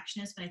recovering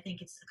perfectionist, but I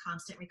think it's a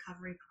constant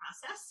recovery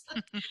process.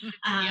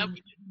 Yep.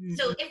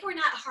 So if we're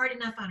not hard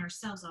enough on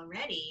ourselves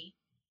already,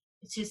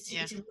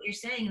 Yeah. it's what you're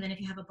saying. And then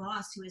if you have a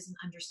boss who isn't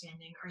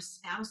understanding, or a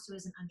spouse who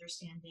isn't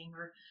understanding,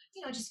 or,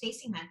 just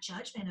facing that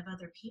judgment of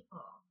other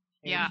people.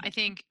 Very Yeah, I true.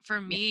 think for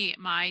Yeah. me,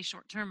 my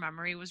short-term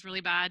memory was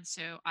really bad,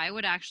 so I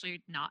would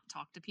actually not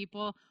talk to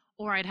people,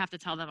 or I'd have to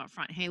tell them up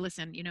front, "Hey,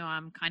 listen,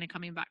 I'm kind of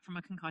coming back from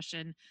a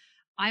concussion.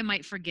 I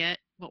might forget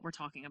what we're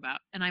talking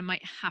about, and I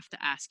might have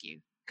to ask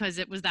you." Because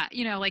it was that,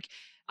 like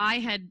I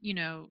had,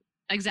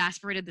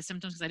 exasperated the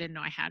symptoms because I didn't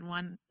know I had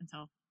one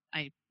until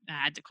I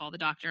had to call the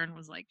doctor and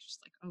was like, just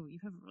like, "Oh, you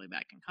have a really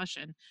bad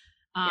concussion."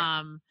 Yeah.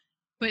 Um,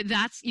 but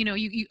that's,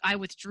 I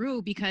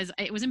withdrew because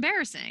it was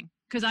embarrassing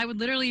because I would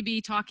literally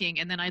be talking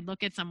and then I'd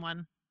look at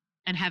someone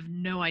and have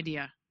no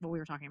idea what we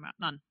were talking about,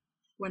 none,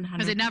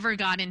 because it 100%. never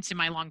got into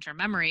my long-term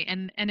memory,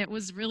 and it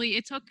was really,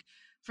 it took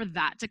for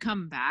that to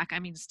come back. I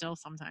mean, still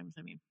sometimes,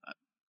 but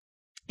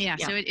yeah,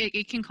 Yeah. so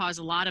it can cause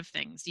a lot of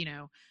things,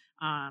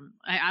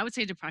 I would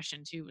say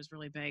depression too was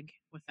really big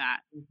with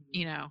that,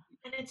 Mhm.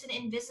 And it's an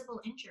invisible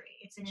injury.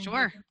 It's an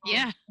sure, invisible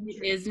yeah. It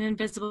injury. is an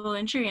invisible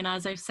injury. And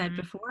as I've said Mhm.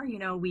 before,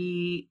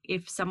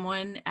 if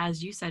someone,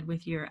 as you said,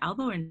 with your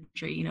elbow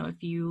injury,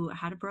 if you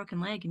had a broken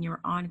leg and you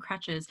were on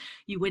crutches,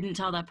 you wouldn't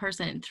tell that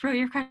person, throw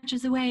your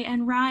crutches away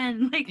and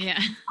run, like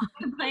Yeah.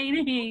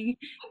 complaining,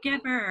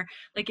 give her.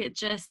 Like it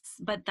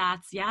just, but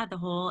that's, yeah, the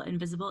whole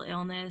invisible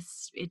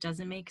illness. It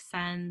doesn't make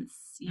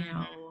sense,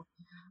 Mhm.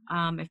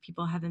 if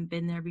people haven't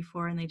been there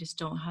before and they just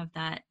don't have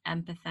that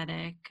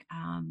empathetic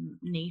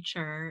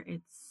nature.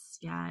 It's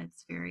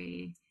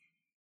very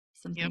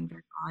Yep. something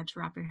very odd to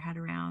wrap your head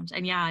around.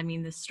 And yeah, I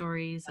mean the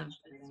stories of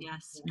Frustrating.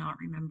 yes, Yeah. not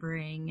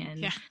remembering,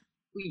 and Yeah.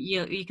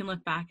 you can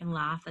look back and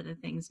laugh at the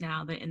things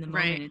now, but in the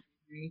Right. moment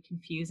it's very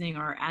confusing.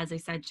 Or as I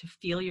said, to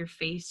feel your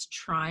face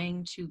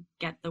trying to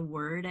get the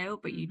word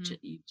out, but Mhm.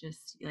 you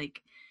just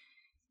like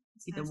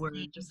It's the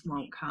word just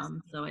won't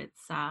come. So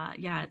it's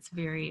yeah, it's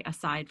very,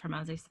 aside from,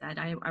 as I said,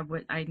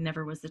 I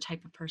never was the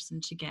type of person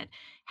to get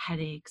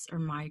headaches or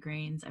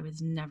migraines. I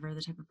was never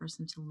the type of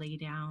person to lay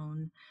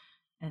down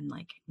and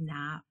like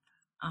nap.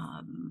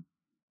 um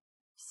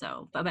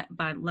so but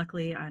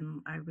luckily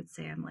I would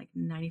say I'm like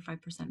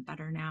 95%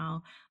 better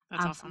now.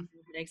 That's awesome. Absolutely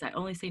no headaches. I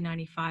only say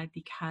 95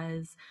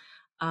 because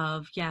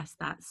of, yes,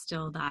 that's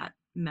still that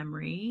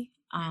memory.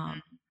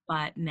 Mhm.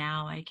 But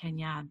now I can,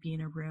 yeah, be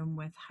in a room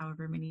with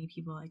however many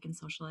people. I can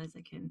socialize,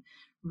 I can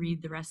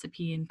read the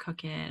recipe and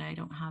cook it. I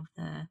don't have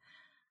the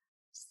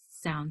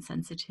sound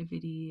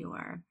sensitivity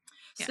or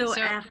Yeah. so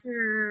So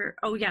after.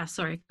 Oh yeah,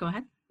 sorry, go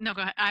ahead. no,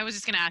 go ahead. I was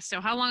just gonna ask.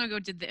 So how long ago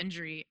did the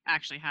injury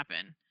actually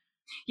happen?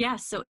 Yeah,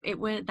 so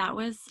that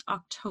was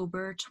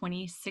October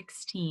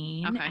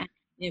 2016, Okay. and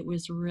it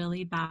was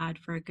really bad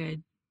for a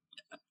good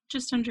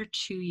just under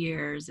 2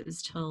 years. It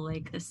was till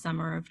like the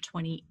summer of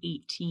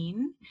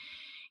 2018.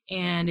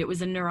 And it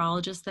was a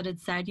neurologist that had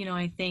said,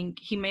 I think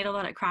he made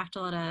cracked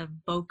a lot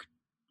of book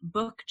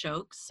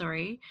jokes,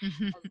 sorry,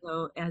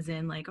 Mhm. as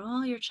in like,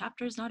 oh, your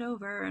chapter's not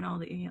over and all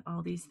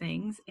these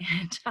things.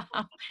 And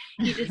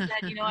he just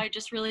said, I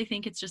just really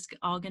think it's just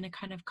all going to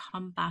kind of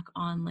come back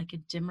on like a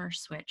dimmer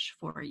switch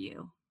for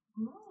you.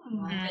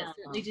 Mm. And it Mm.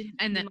 certainly didn't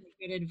And seem then, like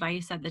good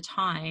advice at the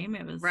time.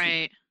 It was,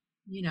 right.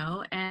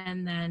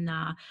 and then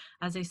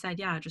as I said,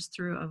 yeah, just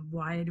through a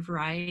wide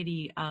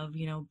variety of,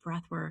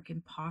 breath work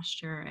and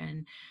posture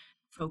and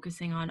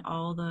focusing on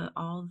all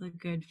the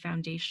good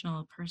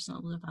foundational personal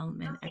I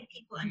development don't think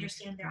people exercise,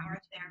 understand there are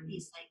gratitude.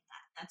 therapies like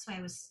that. That's why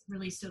I was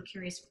really so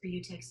curious for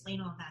you to explain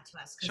all that to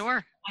us, because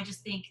Sure. I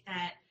just think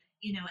that,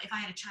 if I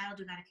had a child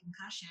who got a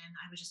concussion,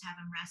 I would just have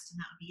them rest and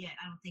that would be it.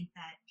 I don't think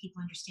that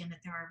people understand that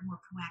there are more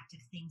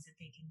proactive things that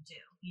they can do.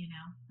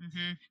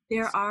 Mhm.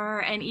 There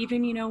are, and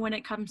even, when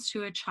it comes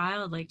to a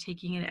child, like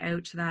taking it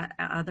out to that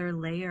other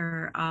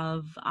layer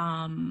of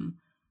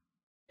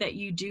that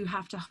you do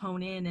have to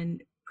hone in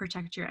and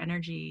protect your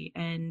energy,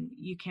 and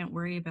you can't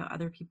worry about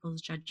other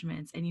people's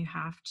judgments, and you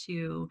have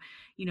to,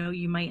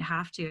 you might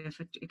have to,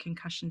 if a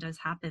concussion does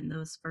happen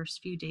those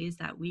first few days,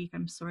 that week,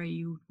 I'm sorry,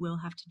 you will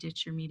have to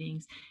ditch your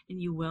meetings and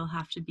you will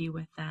have to be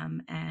with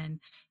them and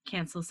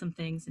cancel some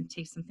things and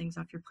take some things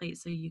off your plate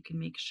so you can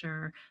make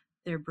sure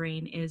their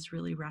brain is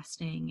really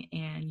resting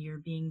and you're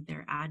being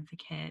their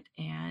advocate.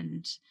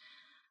 And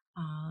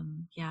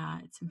yeah,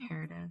 it's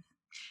imperative.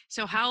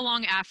 So how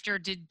long after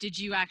did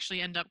you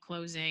actually end up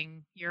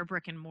closing your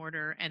brick and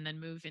mortar and then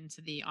move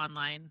into the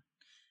online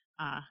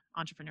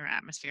entrepreneur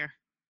atmosphere?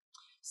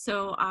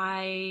 So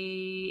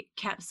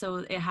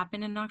it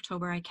happened in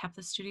October. I kept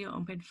the studio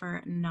open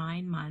for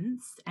 9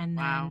 months, and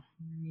then Wow.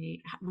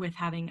 with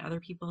having other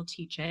people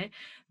teach it,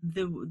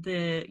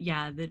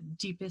 the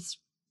deepest,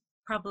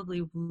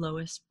 probably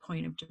lowest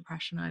point of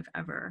depression I've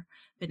ever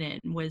been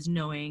in was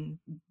knowing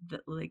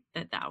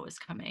that that was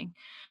coming.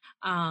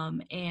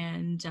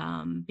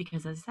 And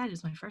because as I said,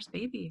 it's my first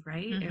baby,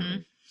 right? It Mhm.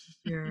 was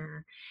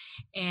pure,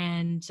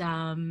 and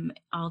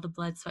all the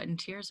blood, sweat, and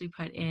tears we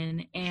put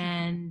in.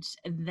 And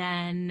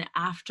then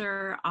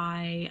after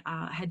I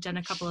had done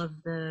a couple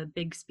of the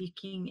big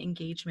speaking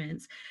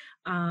engagements,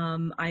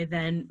 I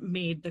then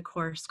made the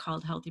course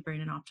called Healthy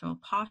Brain and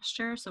Optimal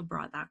Posture. So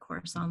brought that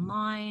course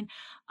online.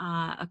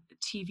 A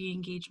TV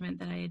engagement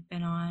that I had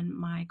been on,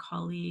 my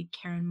colleague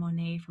Karen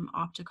Monet from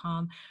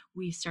Opticom,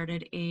 we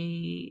started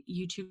a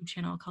YouTube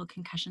channel called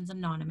Concussions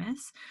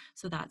Anonymous.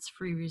 So that's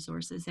free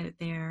resources out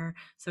there.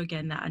 So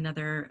again, that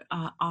another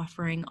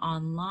offering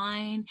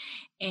online.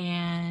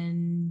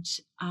 And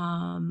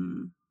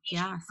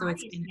yeah, so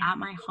it's been at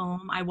my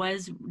home. I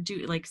was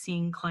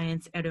seeing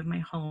clients out of my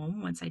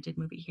home once I did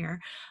move it here.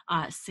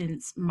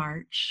 Since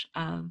March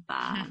of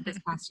this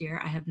past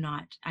year, I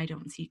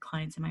don't see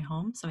clients in my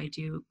home. So I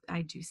do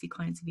see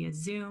clients via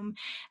Zoom.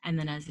 And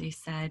then, as I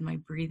said, my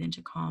Breathe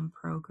into Calm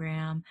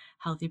program,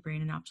 Healthy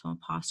Brain and Optimal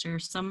Posture.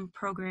 Some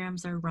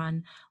programs are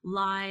run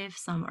live,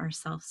 some are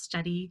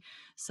self-study.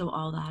 So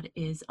all that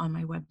is on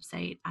my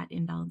website at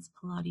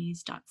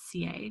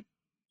imbalancepilates.ca.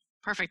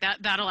 Perfect.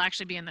 That'll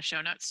actually be in the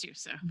show notes too,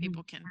 so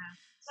people can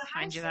So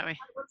find you that way.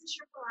 what does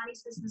your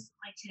Pilates business look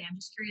like today? I'm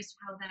just curious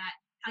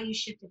how you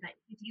shifted that.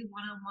 If you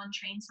one-on-one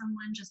train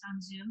someone just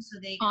on Zoom, so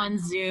they On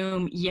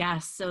Zoom,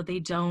 yes. So they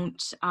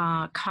don't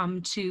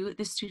come to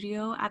the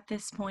studio at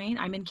this point.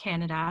 I'm in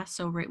Canada,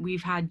 so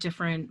we've had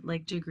different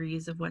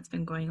degrees of what's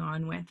been going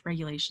on with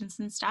regulations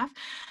and stuff.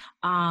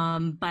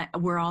 But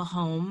we're all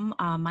home.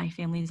 My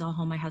family's all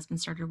home. My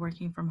husband started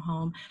working from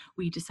home.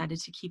 We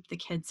decided to keep the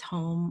kids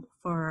home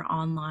for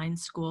online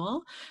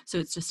school. So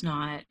it's just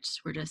not,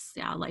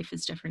 life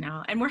is different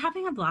now. And we're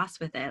having a blast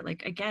with it.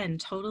 Again,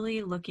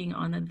 totally looking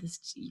on this,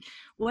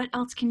 what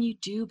else can you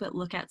do but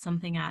look at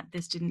something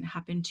this didn't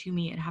happen to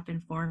me, it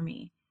happened for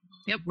me.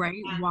 Yep.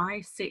 Right?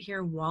 Why sit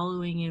here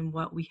wallowing in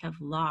what we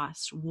have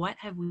lost? What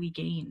have we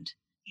gained?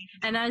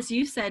 And as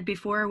you said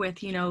before,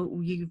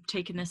 you've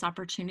taken this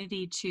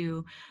opportunity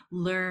to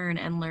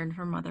learn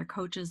from other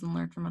coaches and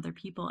learn from other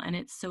people. And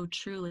it's so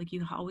true.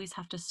 You always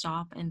have to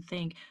stop and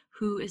think,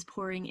 who is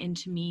pouring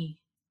into me?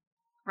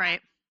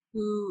 Right.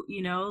 Who,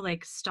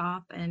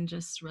 stop and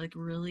just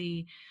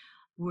really,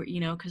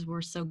 because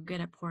we're so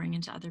good at pouring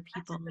into other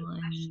people.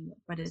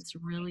 But it's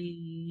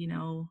really,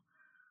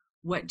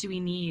 what do we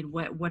need?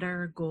 What are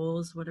our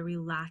goals? What are we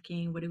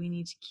lacking? What do we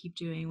need to keep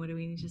doing? What do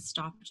we need to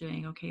stop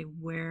doing? Okay,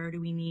 where do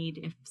we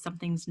need, if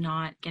something's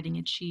not getting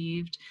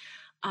achieved,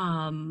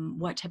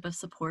 what type of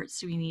supports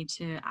do we need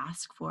to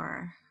ask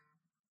for?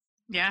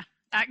 Yeah,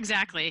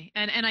 exactly.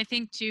 And I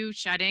think too,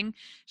 shedding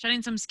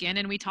some skin,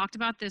 and we talked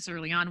about this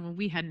early on when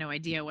we had no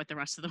idea what the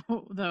rest of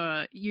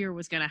the year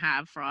was going to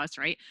have for us,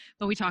 right?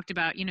 But we talked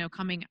about,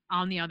 coming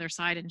on the other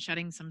side and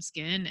shedding some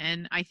skin.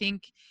 And I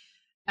think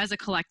as a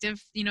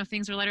collective,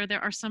 things are lighter. There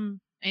are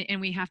some,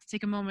 and we have to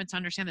take a moment to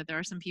understand that there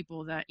are some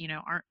people that,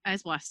 aren't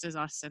as blessed as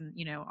us and,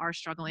 are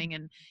struggling,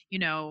 and,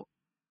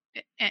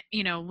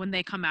 when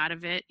they come out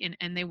of it,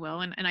 and they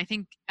will. And I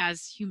think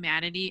as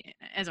humanity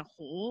as a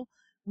whole,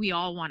 we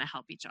all want to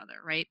help each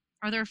other, right?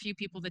 Are there a few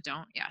people that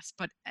don't? Yes.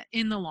 But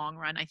in the long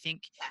run, I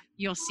think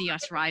you'll see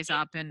us rise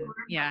up. And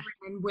yeah.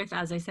 And with,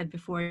 as I said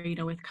before,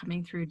 with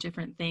coming through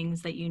different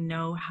things, that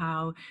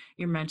how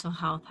your mental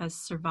health has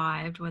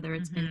survived, whether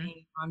it's been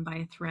hanging on by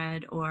a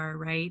thread or,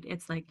 right,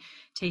 it's like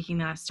taking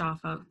that stuff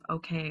of,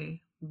 okay,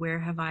 where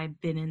have I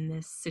been in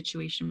this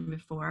situation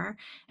before,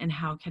 and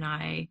how can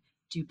I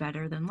do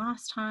better than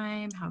last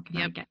time? How can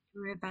I get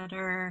through it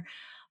better?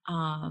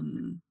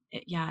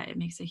 It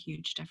makes a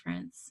huge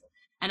difference.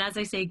 And as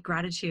I say,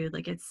 gratitude,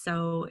 it's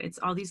all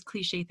these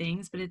cliche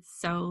things, but it's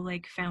so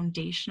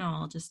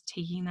foundational, just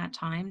taking that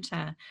time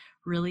to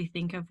really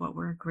think of what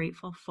we're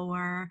grateful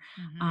for.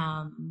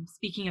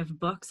 Speaking of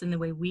books and the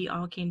way we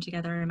all came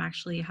together, I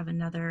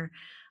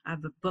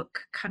have a book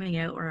coming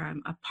out, or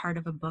I'm a part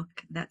of a book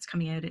that's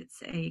coming out.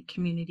 It's a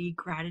community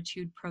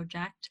gratitude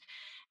project.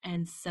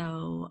 And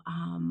so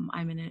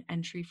I'm in an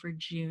entry for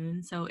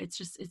June. So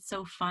it's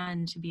so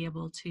fun to be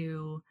able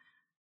to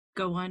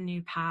go on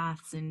new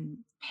paths and,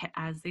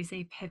 as they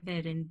say,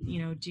 pivot and,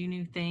 do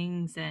new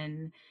things,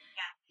 and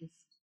just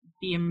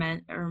be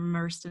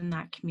immersed in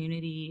that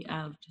community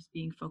of just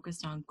being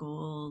focused on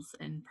goals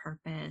and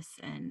purpose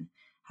and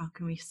how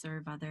can we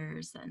serve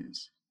others. And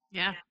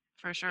yeah,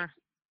 for sure.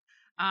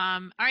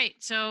 All right.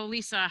 So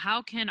Lisa,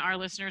 how can our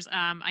listeners,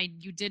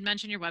 you did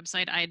mention your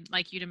website. I'd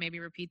like you to maybe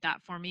repeat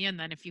that for me. And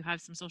then if you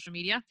have some social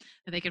media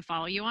that they could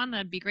follow you on,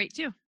 that'd be great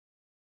too.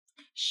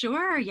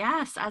 Sure,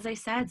 yes. As I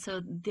said,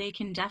 so they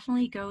can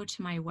definitely go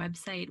to my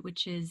website,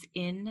 which is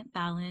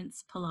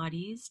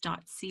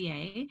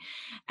inbalancepilates.ca.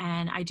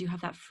 And I do have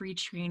that free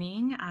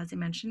training, as I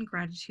mentioned,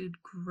 gratitude,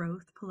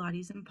 growth,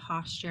 Pilates, and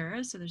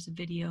posture. So there's a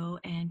video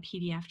and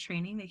PDF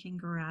training they can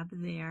grab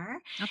there.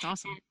 That's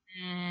awesome.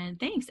 And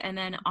thanks. And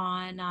then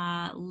on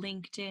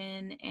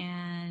LinkedIn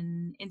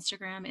and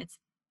Instagram, it's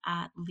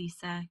at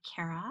Lisa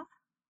Khera,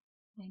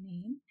 my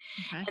name.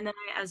 Okay. And then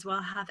I as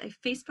well have a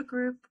Facebook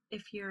group,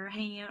 if you're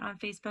hanging out on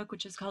Facebook,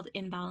 which is called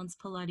Imbalance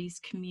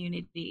Pilates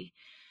Community.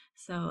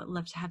 So I'd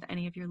love to have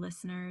any of your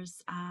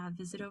listeners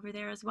visit over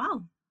there as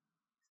well.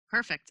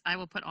 Perfect. I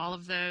will put all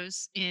of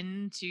those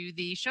into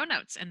the show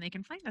notes and they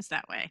can find us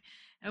that way.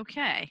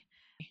 Okay.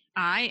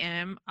 I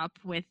am up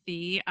with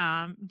the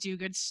Do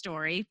Good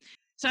story.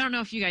 So I don't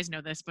know if you guys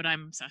know this, but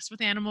I'm obsessed with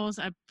animals.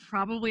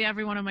 Probably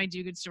every one of my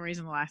Do Good stories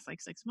in the last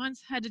like 6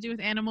 months had to do with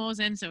animals,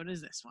 and so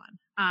does this one.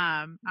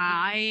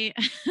 I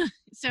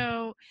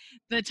so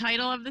the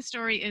title of the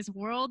story is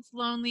 "World's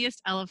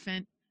Loneliest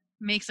Elephant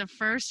Makes a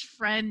First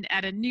Friend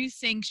at a New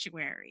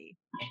Sanctuary."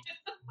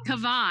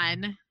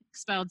 Kavan,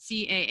 spelled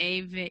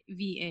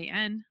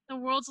Caavan, the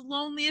world's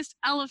loneliest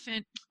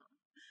elephant,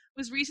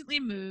 was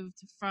recently moved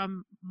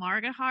from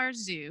Margahar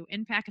Zoo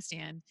in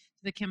Pakistan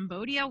to the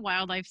Cambodia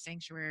Wildlife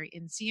Sanctuary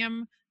in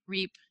Siem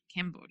Reap,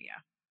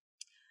 Cambodia.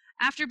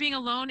 After being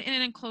alone in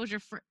an enclosure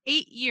for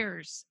 8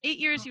 years, 8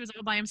 years he was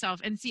all by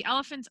himself. And see,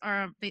 elephants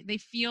they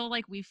feel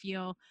like we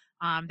feel.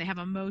 They have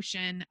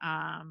emotion.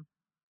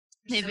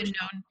 They've been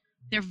known.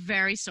 They're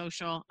very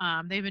social.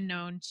 They've been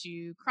known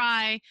to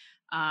cry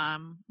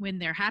when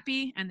they're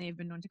happy, and they've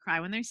been known to cry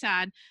when they're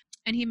sad.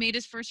 And he made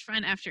his first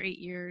friend after 8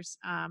 years.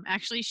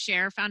 Actually,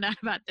 Cher found out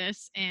about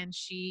this, and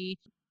she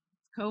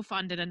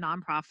co-funded a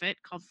nonprofit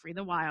called Free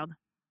the Wild,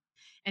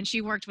 and she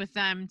worked with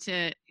them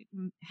to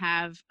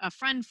have a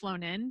friend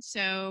flown in.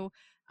 So,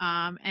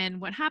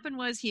 and what happened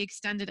was he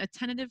extended a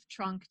tentative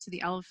trunk to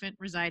the elephant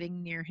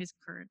residing near his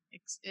current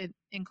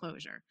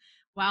enclosure.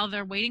 While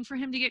they're waiting for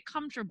him to get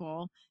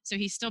comfortable, so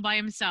he's still by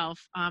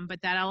himself,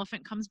 but that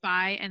elephant comes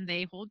by and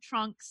they hold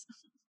trunks.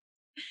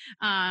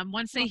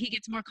 Once he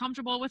gets more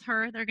comfortable with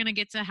her, they're going to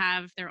get to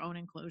have their own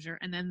enclosure,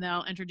 and then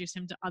they'll introduce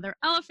him to other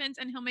elephants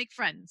and he'll make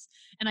friends.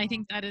 And I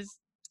think that is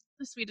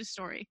the sweetest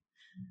story.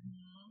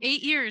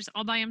 8 years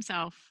all by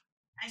himself.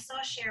 I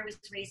saw Cher was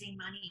raising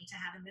money to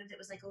have him moved. It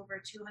was like over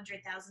 $200,000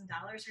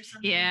 or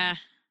something. Yeah.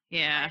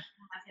 Have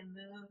him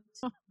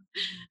moved.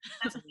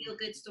 That's a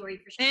feel-good story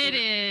for sure. It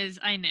is.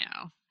 I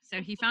know.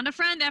 So he found a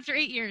friend after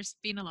 8 years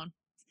being alone.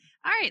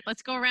 All right,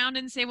 let's go around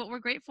and say what we're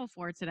grateful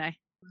for today.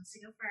 Who wants to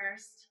go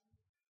first?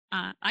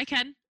 I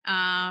can.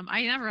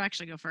 I never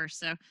actually go first,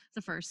 so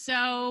the first.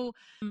 So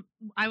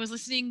I was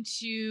listening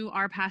to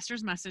our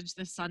pastor's message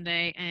this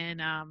Sunday,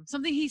 and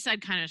something he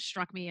said kind of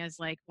struck me as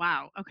like,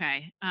 wow,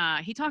 okay.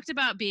 He talked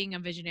about being a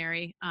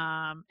visionary,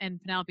 and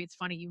Penelope, it's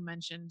funny you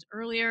mentioned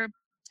earlier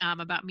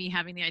about me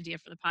having the idea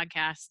for the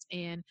podcast,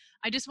 and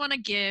I just want to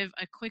give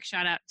a quick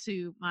shout out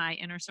to my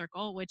inner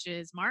circle, which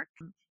is Mark,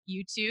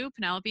 you two,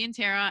 Penelope and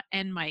Tara,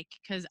 and Mike,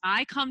 because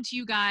I come to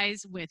you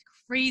guys with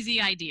crazy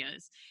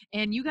ideas,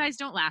 and you guys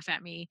don't laugh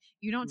at me.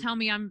 You don't tell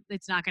me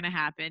it's not going to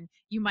happen.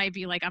 You might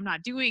be like, I'm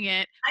not doing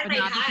it, but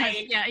not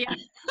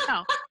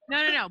because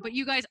no. But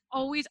you guys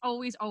always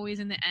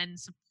in the end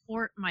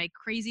support my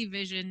crazy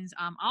visions.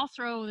 I'll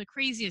throw the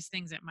craziest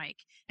things at Mike,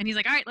 and he's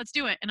like, all right, let's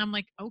do it. And I'm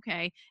like,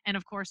 okay. And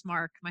of course,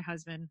 Mark, my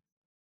husband,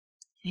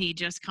 he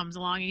just comes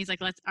along and he's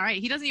like, all right.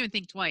 He doesn't even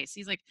think twice.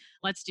 He's like,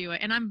 let's do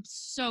it. And I'm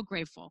so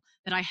grateful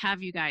that I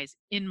have you guys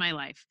in my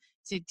life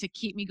to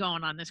keep me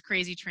going on this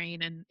crazy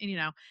train, and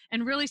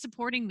and really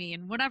supporting me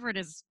and whatever it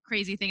is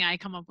crazy thing I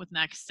come up with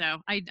next. So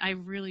I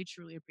really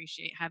truly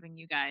appreciate having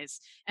you guys.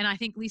 And I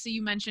think, Lisa,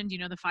 you mentioned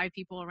the 5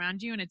 people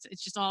around you, and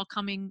it's just all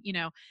coming,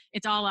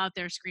 it's all out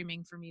there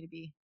screaming for me to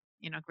be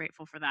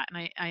grateful for that.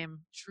 And I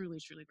am truly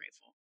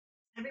grateful.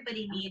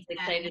 Everybody needs that.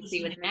 Excited to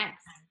see what's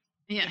next.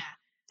 Yeah,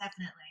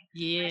 definitely.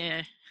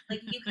 Yeah.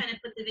 Like you kind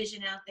of put the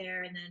vision out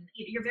there, and then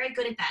you're very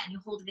good at that, and you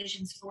hold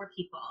visions for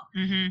people,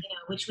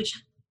 which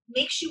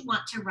makes you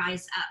want to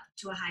rise up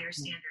to a higher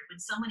standard. When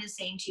someone is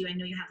saying to you, I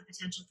know you have the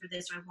potential for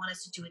this, or I want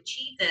us to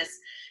achieve this,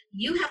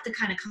 you have to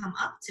kind of come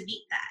up to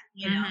meet that,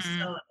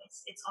 so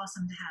it's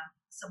awesome to have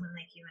someone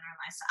like you in our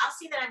lives. So I'll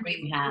say that I'm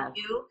grateful for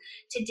you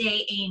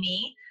today,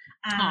 Amy,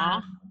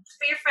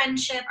 for your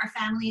friendship. Our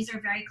families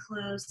are very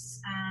close,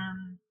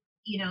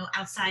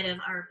 outside of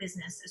our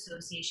business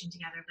association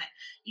together, but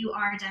you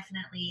are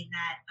definitely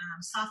that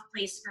soft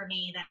place for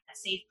me, that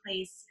safe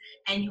place,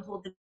 and you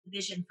hold the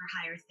vision for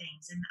higher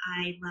things, and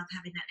I love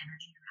having that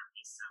energy around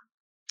me.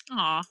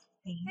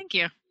 So thank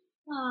you.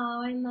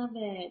 Oh, I love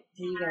it.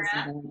 You guys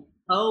are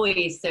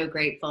always so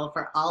grateful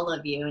for all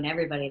of you and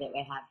everybody that we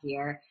have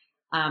here.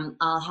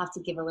 I'll have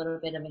to give a little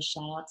bit of a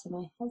shout out to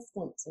my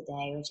husband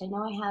today, which I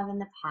know I have in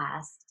the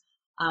past.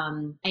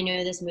 I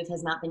know this move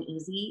has not been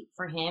easy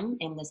for him,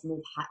 and this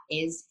move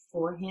is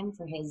for him,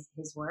 for his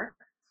work.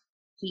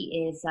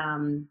 He is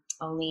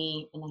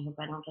only, and I hope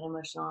I don't get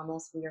emotional on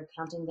this, we are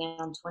counting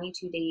down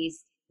 22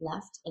 days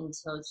left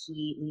until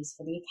he leaves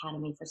for the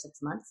academy for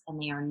 6 months,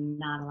 and they are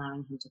not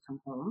allowing him to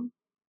come home.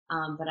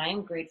 But I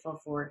am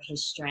grateful for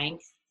his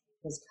strength,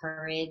 his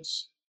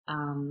courage,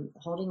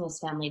 holding this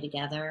family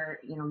together,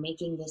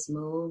 making this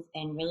move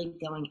and really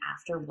going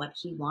after what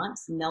he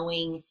wants,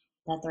 knowing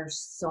that there's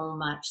so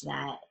much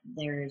that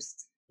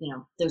there's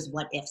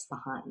what ifs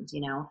behind,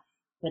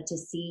 but to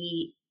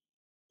see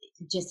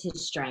just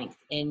his strength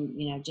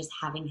and, just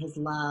having his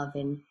love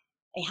and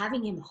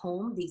having him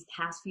home these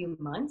past few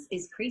months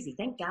is crazy.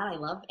 Thank God I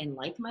love and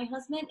like my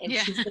husband, and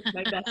Yeah. he's like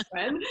my best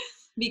friend,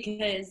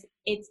 because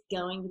it's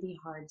going to be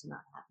hard to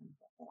not have him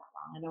for that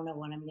long. I don't know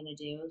what I'm going to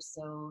do.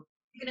 So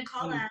You're gonna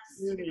call I'm us.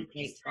 You're really gonna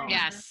grateful.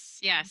 FaceTime us.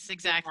 Yes,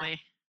 exactly.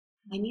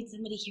 I need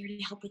somebody here to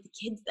help with the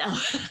kids, though.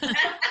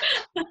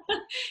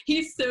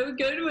 He's so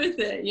good with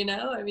it, you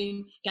know? I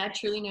mean, God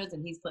truly knows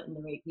when he's putting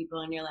the right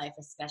people in your life,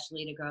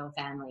 especially to grow a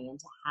family and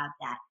to have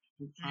that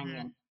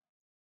companion.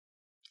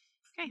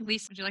 Okay,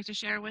 Lisa, would you like to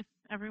share with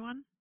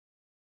everyone?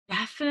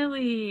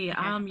 Definitely.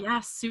 Okay.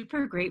 Yeah,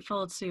 super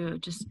grateful to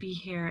just be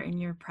here in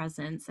your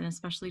presence, and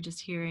especially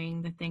just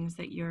hearing the things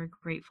that you're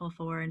grateful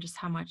for and just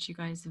how much you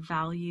guys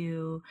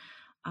value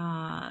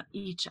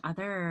each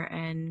other,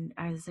 and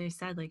as I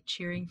said, like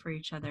cheering for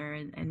each other,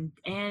 and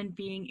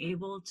being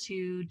able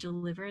to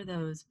deliver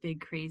those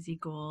big crazy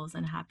goals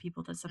and have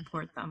people to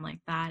support them. Like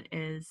that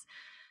is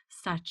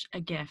such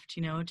a gift,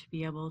 to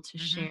be able to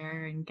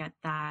share and get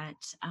that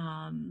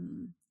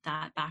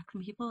that back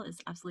from people is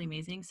absolutely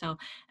amazing. So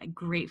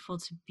grateful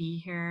to be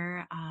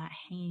here,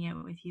 hanging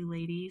out with you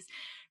ladies,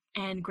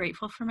 and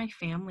grateful for my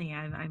family.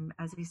 I'm,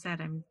 as you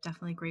said, I'm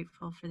definitely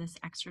grateful for this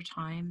extra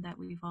time that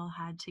we've all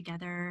had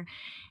together,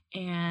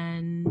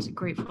 and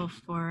grateful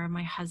for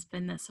my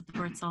husband that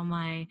supports all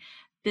my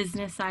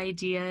business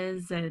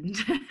ideas and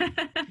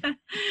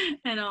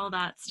and all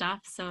that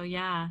stuff. So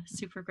yeah,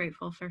 super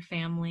grateful for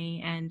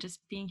family and just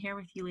being here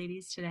with you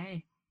ladies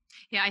today.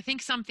 Yeah, I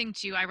think something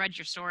too, I read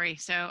your story.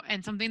 So,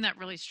 and something that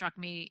really struck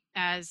me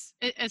as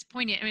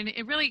poignant. I mean,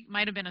 it really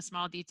might have been a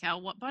small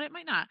detail, but it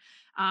might not.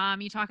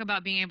 You talk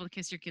about being able to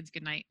kiss your kids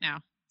goodnight now.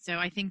 So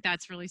I think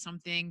that's really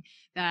something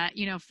that,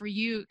 for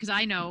you, because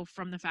I know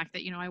from the fact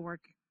that, I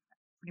work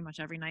pretty much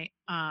every night.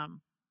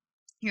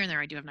 Here and there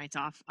I do have nights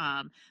off.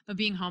 But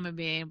being home and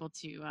being able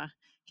to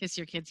kiss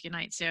your kids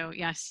goodnight. So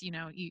yes,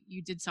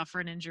 you did suffer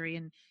an injury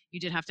and you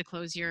did have to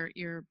close your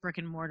brick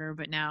and mortar,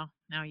 but now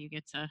you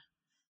get to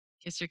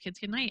kiss your kids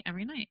goodnight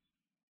every night.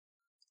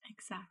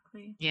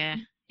 Exactly. Yeah.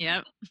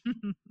 Yep.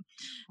 Awesome.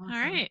 All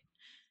right.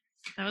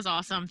 That was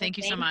awesome. Thank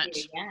you so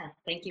much. Yeah.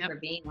 Thank you for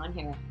being on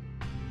here.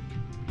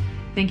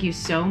 Thank you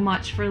so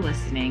much for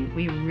listening.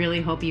 We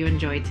really hope you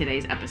enjoyed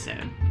today's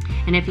episode.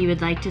 And if you would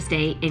like to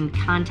stay in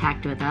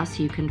contact with us,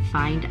 you can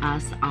find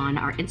us on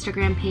our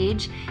Instagram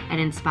page at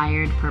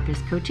Inspired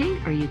Purpose Coaching,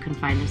 or you can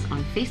find us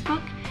on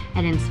Facebook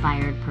at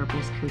Inspired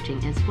Purpose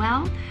Coaching as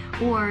well.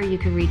 Or you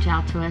can reach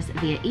out to us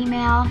via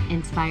email,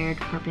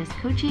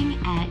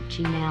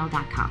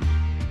 inspiredpurposecoaching@gmail.com.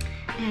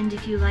 And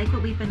if you like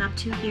what we've been up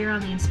to here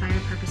on the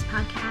Inspired Purpose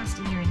podcast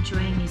and you're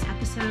enjoying these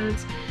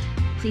episodes,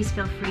 please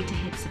feel free to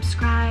hit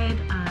subscribe,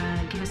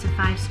 give us a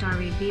 5-star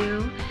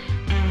review,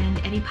 and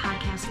any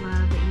podcast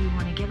love that you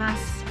want to give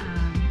us,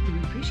 we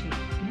appreciate it.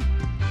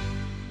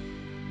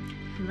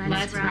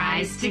 Let's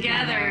rise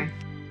together.